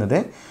യൂസ് ചെയ്യുന്നത്.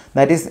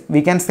 That is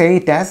we can say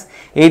it as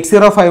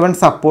 8051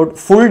 support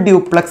full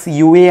duplex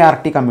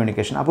UART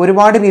communication. അപ്പോൾ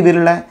ഒരുപാട്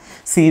രീതിയിലുള്ള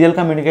സീരിയൽ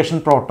കമ്മ്യൂണിക്കേഷൻ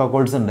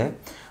പ്രോട്ടോകോൾസ് ഉണ്ട്.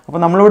 അപ്പോൾ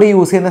നമ്മളിവിടെ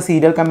യൂസ് ചെയ്യുന്ന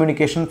സീരിയൽ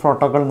കമ്മ്യൂണിക്കേഷൻ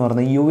പ്രോട്ടോകോൾ എന്ന്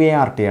പറയുന്നത്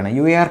UART ആണ്.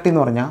 UART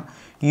എന്ന് പറഞ്ഞാൽ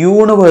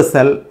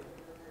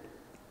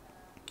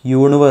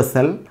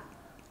യൂണിവേഴ്സൽ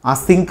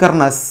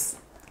അസിൻക്രണസ്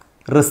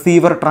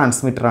റിസീവർ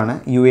ട്രാൻസ്മിറ്റർ ആണ്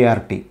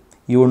UART.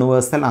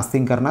 Universal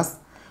asynchronous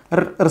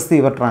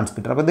receiver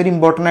transmitter. അപ്പോൾ ഇതൊരു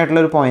ഇമ്പോർട്ടൻ്റ്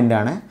ആയിട്ടുള്ളൊരു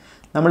പോയിൻ്റാണ്.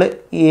 നമ്മൾ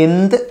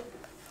എന്ത്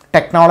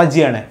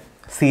ടെക്നോളജിയാണ്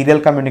സീരിയൽ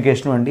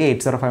കമ്മ്യൂണിക്കേഷന് വേണ്ടി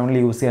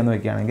 8051 യൂസ് ചെയ്യാമെന്ന്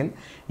വയ്ക്കുകയാണെങ്കിൽ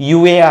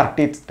UART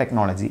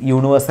technology,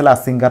 universal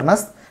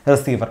asynchronous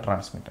receiver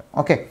transmitter.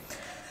 Okay,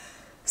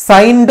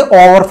 signed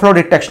overflow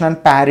detection and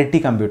parity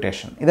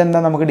computation. ഇതെന്താ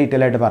നമുക്ക്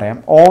ഡീറ്റെയിൽ ആയിട്ട് പറയാം.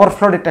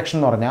 ഓവർഫ്ലോ ഡിറ്റക്ഷൻ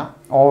എന്ന് പറഞ്ഞാൽ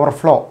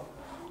ഓവർഫ്ലോ,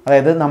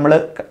 അതായത്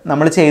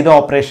നമ്മൾ ചെയ്ത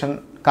ഓപ്പറേഷൻ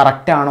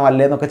കറക്റ്റ് ആണോ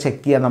അല്ലേ എന്നൊക്കെ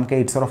ചെക്ക് ചെയ്യാൻ നമുക്ക്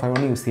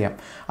 8051 യൂസ് ചെയ്യാം.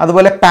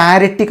 അതുപോലെ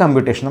പാരിറ്റി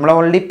കമ്പ്യൂട്ടേഷൻ, നമ്മൾ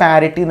ഓൾറെഡി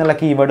പാരിറ്റി എന്നുള്ള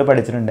കീവേഡ്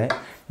പഠിച്ചിട്ടുണ്ട്.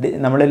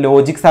 നമ്മൾ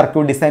ലോജിക്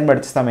സർക്യൂട്ട് ഡിസൈൻ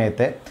പഠിച്ച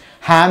സമയത്ത്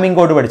ഹാമിംഗ്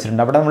കോഡ്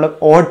പഠിച്ചിട്ടുണ്ട്. അവിടെ നമ്മൾ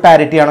ഓഡ്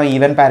പാരിറ്റി ആണോ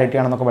ഈവൻ പാരിറ്റി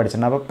ആണോ എന്നൊക്കെ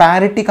പഠിച്ചിട്ടുണ്ട്. അപ്പോൾ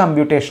പാരിറ്റി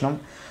കമ്പ്യൂട്ടേഷനും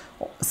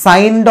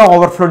സൈൻഡ്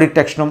ഓവർഫ്ലോ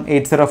ഡിറ്റക്ഷനും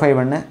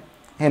 8051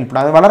 ഹെൽപ്പ്.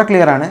 അത് വളരെ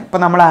ക്ലിയർ ആണ്. ഇപ്പോൾ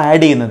നമ്മൾ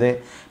ആഡ് ചെയ്യുന്നത്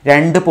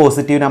 2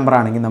 പോസിറ്റീവ് നമ്പർ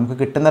ആണെങ്കിൽ നമുക്ക്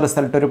കിട്ടുന്ന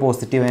റിസൾട്ട് ഒരു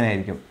പോസിറ്റീവ്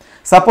തന്നെയായിരിക്കും.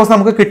 സപ്പോസ്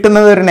നമുക്ക്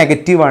കിട്ടുന്നത് ഒരു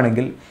നെഗറ്റീവ്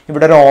ആണെങ്കിൽ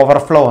ഇവിടെ ഒരു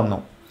ഓവർഫ്ലോ വന്നു.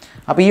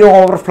 അപ്പോൾ ഈ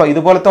ഓവർഫ്ലോ,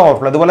 ഇതുപോലെ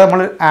നമ്മൾ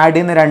ആഡ്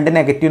ചെയ്യുന്ന 2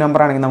 നെഗറ്റീവ് നമ്പർ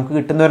ആണെങ്കിൽ നമുക്ക്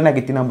കിട്ടുന്ന ഒരു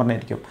നെഗറ്റീവ്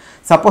നമ്പറിനായിരിക്കും.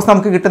 സപ്പോസ്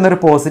നമുക്ക് കിട്ടുന്ന ഒരു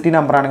പോസിറ്റീവ്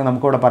നമ്പർ ആണെങ്കിൽ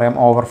നമുക്ക് ഇവിടെ പറയാം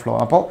ഓവർഫ്ലോ.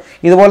 അപ്പോൾ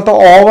ഇതുപോലത്തെ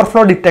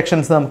ഓവർഫ്ലോ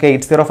ഡിറ്റക്ഷൻസ് നമുക്ക്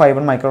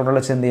 8051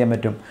 മൈക്രോകൺട്രോളേഴ്സ് എന്ത് ചെയ്യാൻ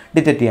പറ്റും,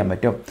 ഡിറ്റക്ട് ചെയ്യാൻ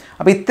പറ്റും.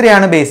 അപ്പോൾ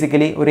ഇത്രയാണ്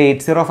ബേസിക്കലി ഒരു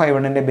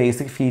 8051ൻ്റെ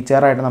ബേസിക്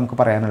ഫീച്ചറായിട്ട് നമുക്ക്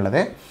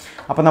പറയാനുള്ളത്.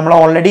 അപ്പോൾ നമ്മൾ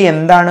ഓൾറെഡി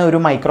എന്താണ് ഒരു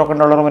മൈക്രോ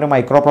കൺട്രോളറും ഒരു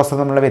മൈക്രോ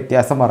പ്രോസസ്സറും തമ്മിലുള്ള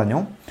വ്യത്യാസം പറഞ്ഞു.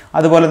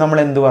 അതുപോലെ നമ്മൾ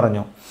എന്ത്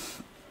പറഞ്ഞു,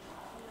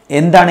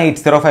 എന്താണ്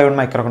 8051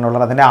 മൈക്രോ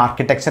കൺട്രോളർ, അതിൻ്റെ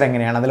ആർക്കിടെക്ചർ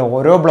എങ്ങനെയാണ്, അതിൽ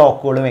ഓരോ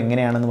ബ്ലോക്കുകളും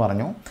എങ്ങനെയാണെന്ന്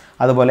പറഞ്ഞു.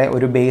 അതുപോലെ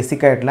ഒരു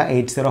ബേസിക് ആയിട്ടുള്ള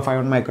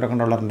 8051 മൈക്രോ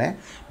കൺട്രോളറിൻ്റെ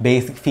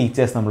ബേസിക്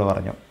ഫീച്ചേഴ്സ് നമ്മൾ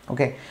പറഞ്ഞു.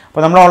 ഓക്കെ,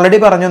 അപ്പോൾ നമ്മൾ ഓൾറെഡി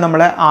പറഞ്ഞു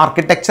നമ്മൾ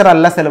ആർക്കിടെക്ചർ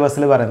അല്ല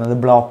സിലബസിൽ പറയുന്നത്,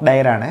 ബ്ലോക്ക്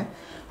ഡയറാണ്.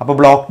 അപ്പോൾ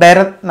ബ്ലോക്ക് ഡയർ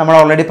നമ്മൾ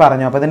ഓൾറെഡി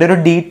പറഞ്ഞു. അപ്പോൾ അതിൻ്റെ ഒരു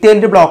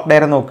ഡീറ്റെയിൽഡ് ബ്ലോക്ക്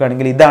ഡയർ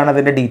നോക്കുകയാണെങ്കിൽ ഇതാണ്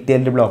അതിൻ്റെ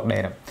ഡീറ്റെയിൽഡ് ബ്ലോക്ക്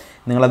ഡയർ.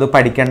 നിങ്ങളത്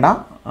പഠിക്കേണ്ട,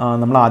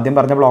 നമ്മൾ ആദ്യം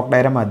പറഞ്ഞ ബ്ലോക്ക്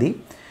ഡയർ മതി.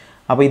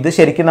 അപ്പോൾ ഇത്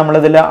ശരിക്കും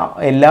നമ്മളിതിൽ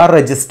എല്ലാ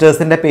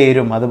രജിസ്റ്റേഴ്സിൻ്റെ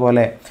പേരും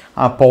അതുപോലെ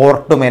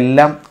പോർട്ടും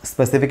എല്ലാം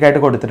സ്പെസിഫിക്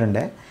ആയിട്ട് കൊടുത്തിട്ടുണ്ട്.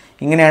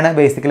 ഇങ്ങനെയാണ്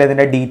ബേസിക്കലി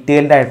അതിൻ്റെ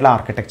ഡീറ്റെയിൽഡ് ആയിട്ടുള്ള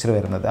ആർക്കിടെക്ചർ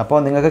വരുന്നത്. അപ്പോൾ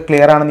നിങ്ങൾക്ക്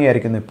ക്ലിയർ ആണെന്ന്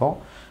വിചാരിക്കുന്നു ഇപ്പോൾ.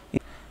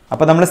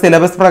 അപ്പോൾ നമ്മൾ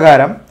സിലബസ്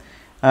പ്രകാരം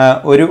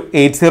ഒരു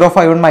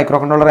 8051 മൈക്രോ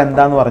കൺട്രോളർ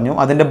എന്താണെന്ന് പറഞ്ഞു,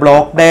 അതിൻ്റെ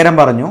ബ്ലോക്ക് ഡയഗ്രം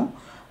പറഞ്ഞു.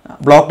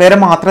 ബ്ലോക്ക്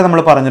ഡയഗ്രം മാത്രമേ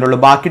നമ്മൾ പറഞ്ഞിട്ടുള്ളൂ.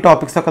 ബാക്കി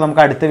ടോപ്പിക്സ് ഒക്കെ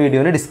നമുക്ക് അടുത്ത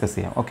വീഡിയോയിൽ ഡിസ്കസ്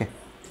ചെയ്യാം. ഓക്കെ.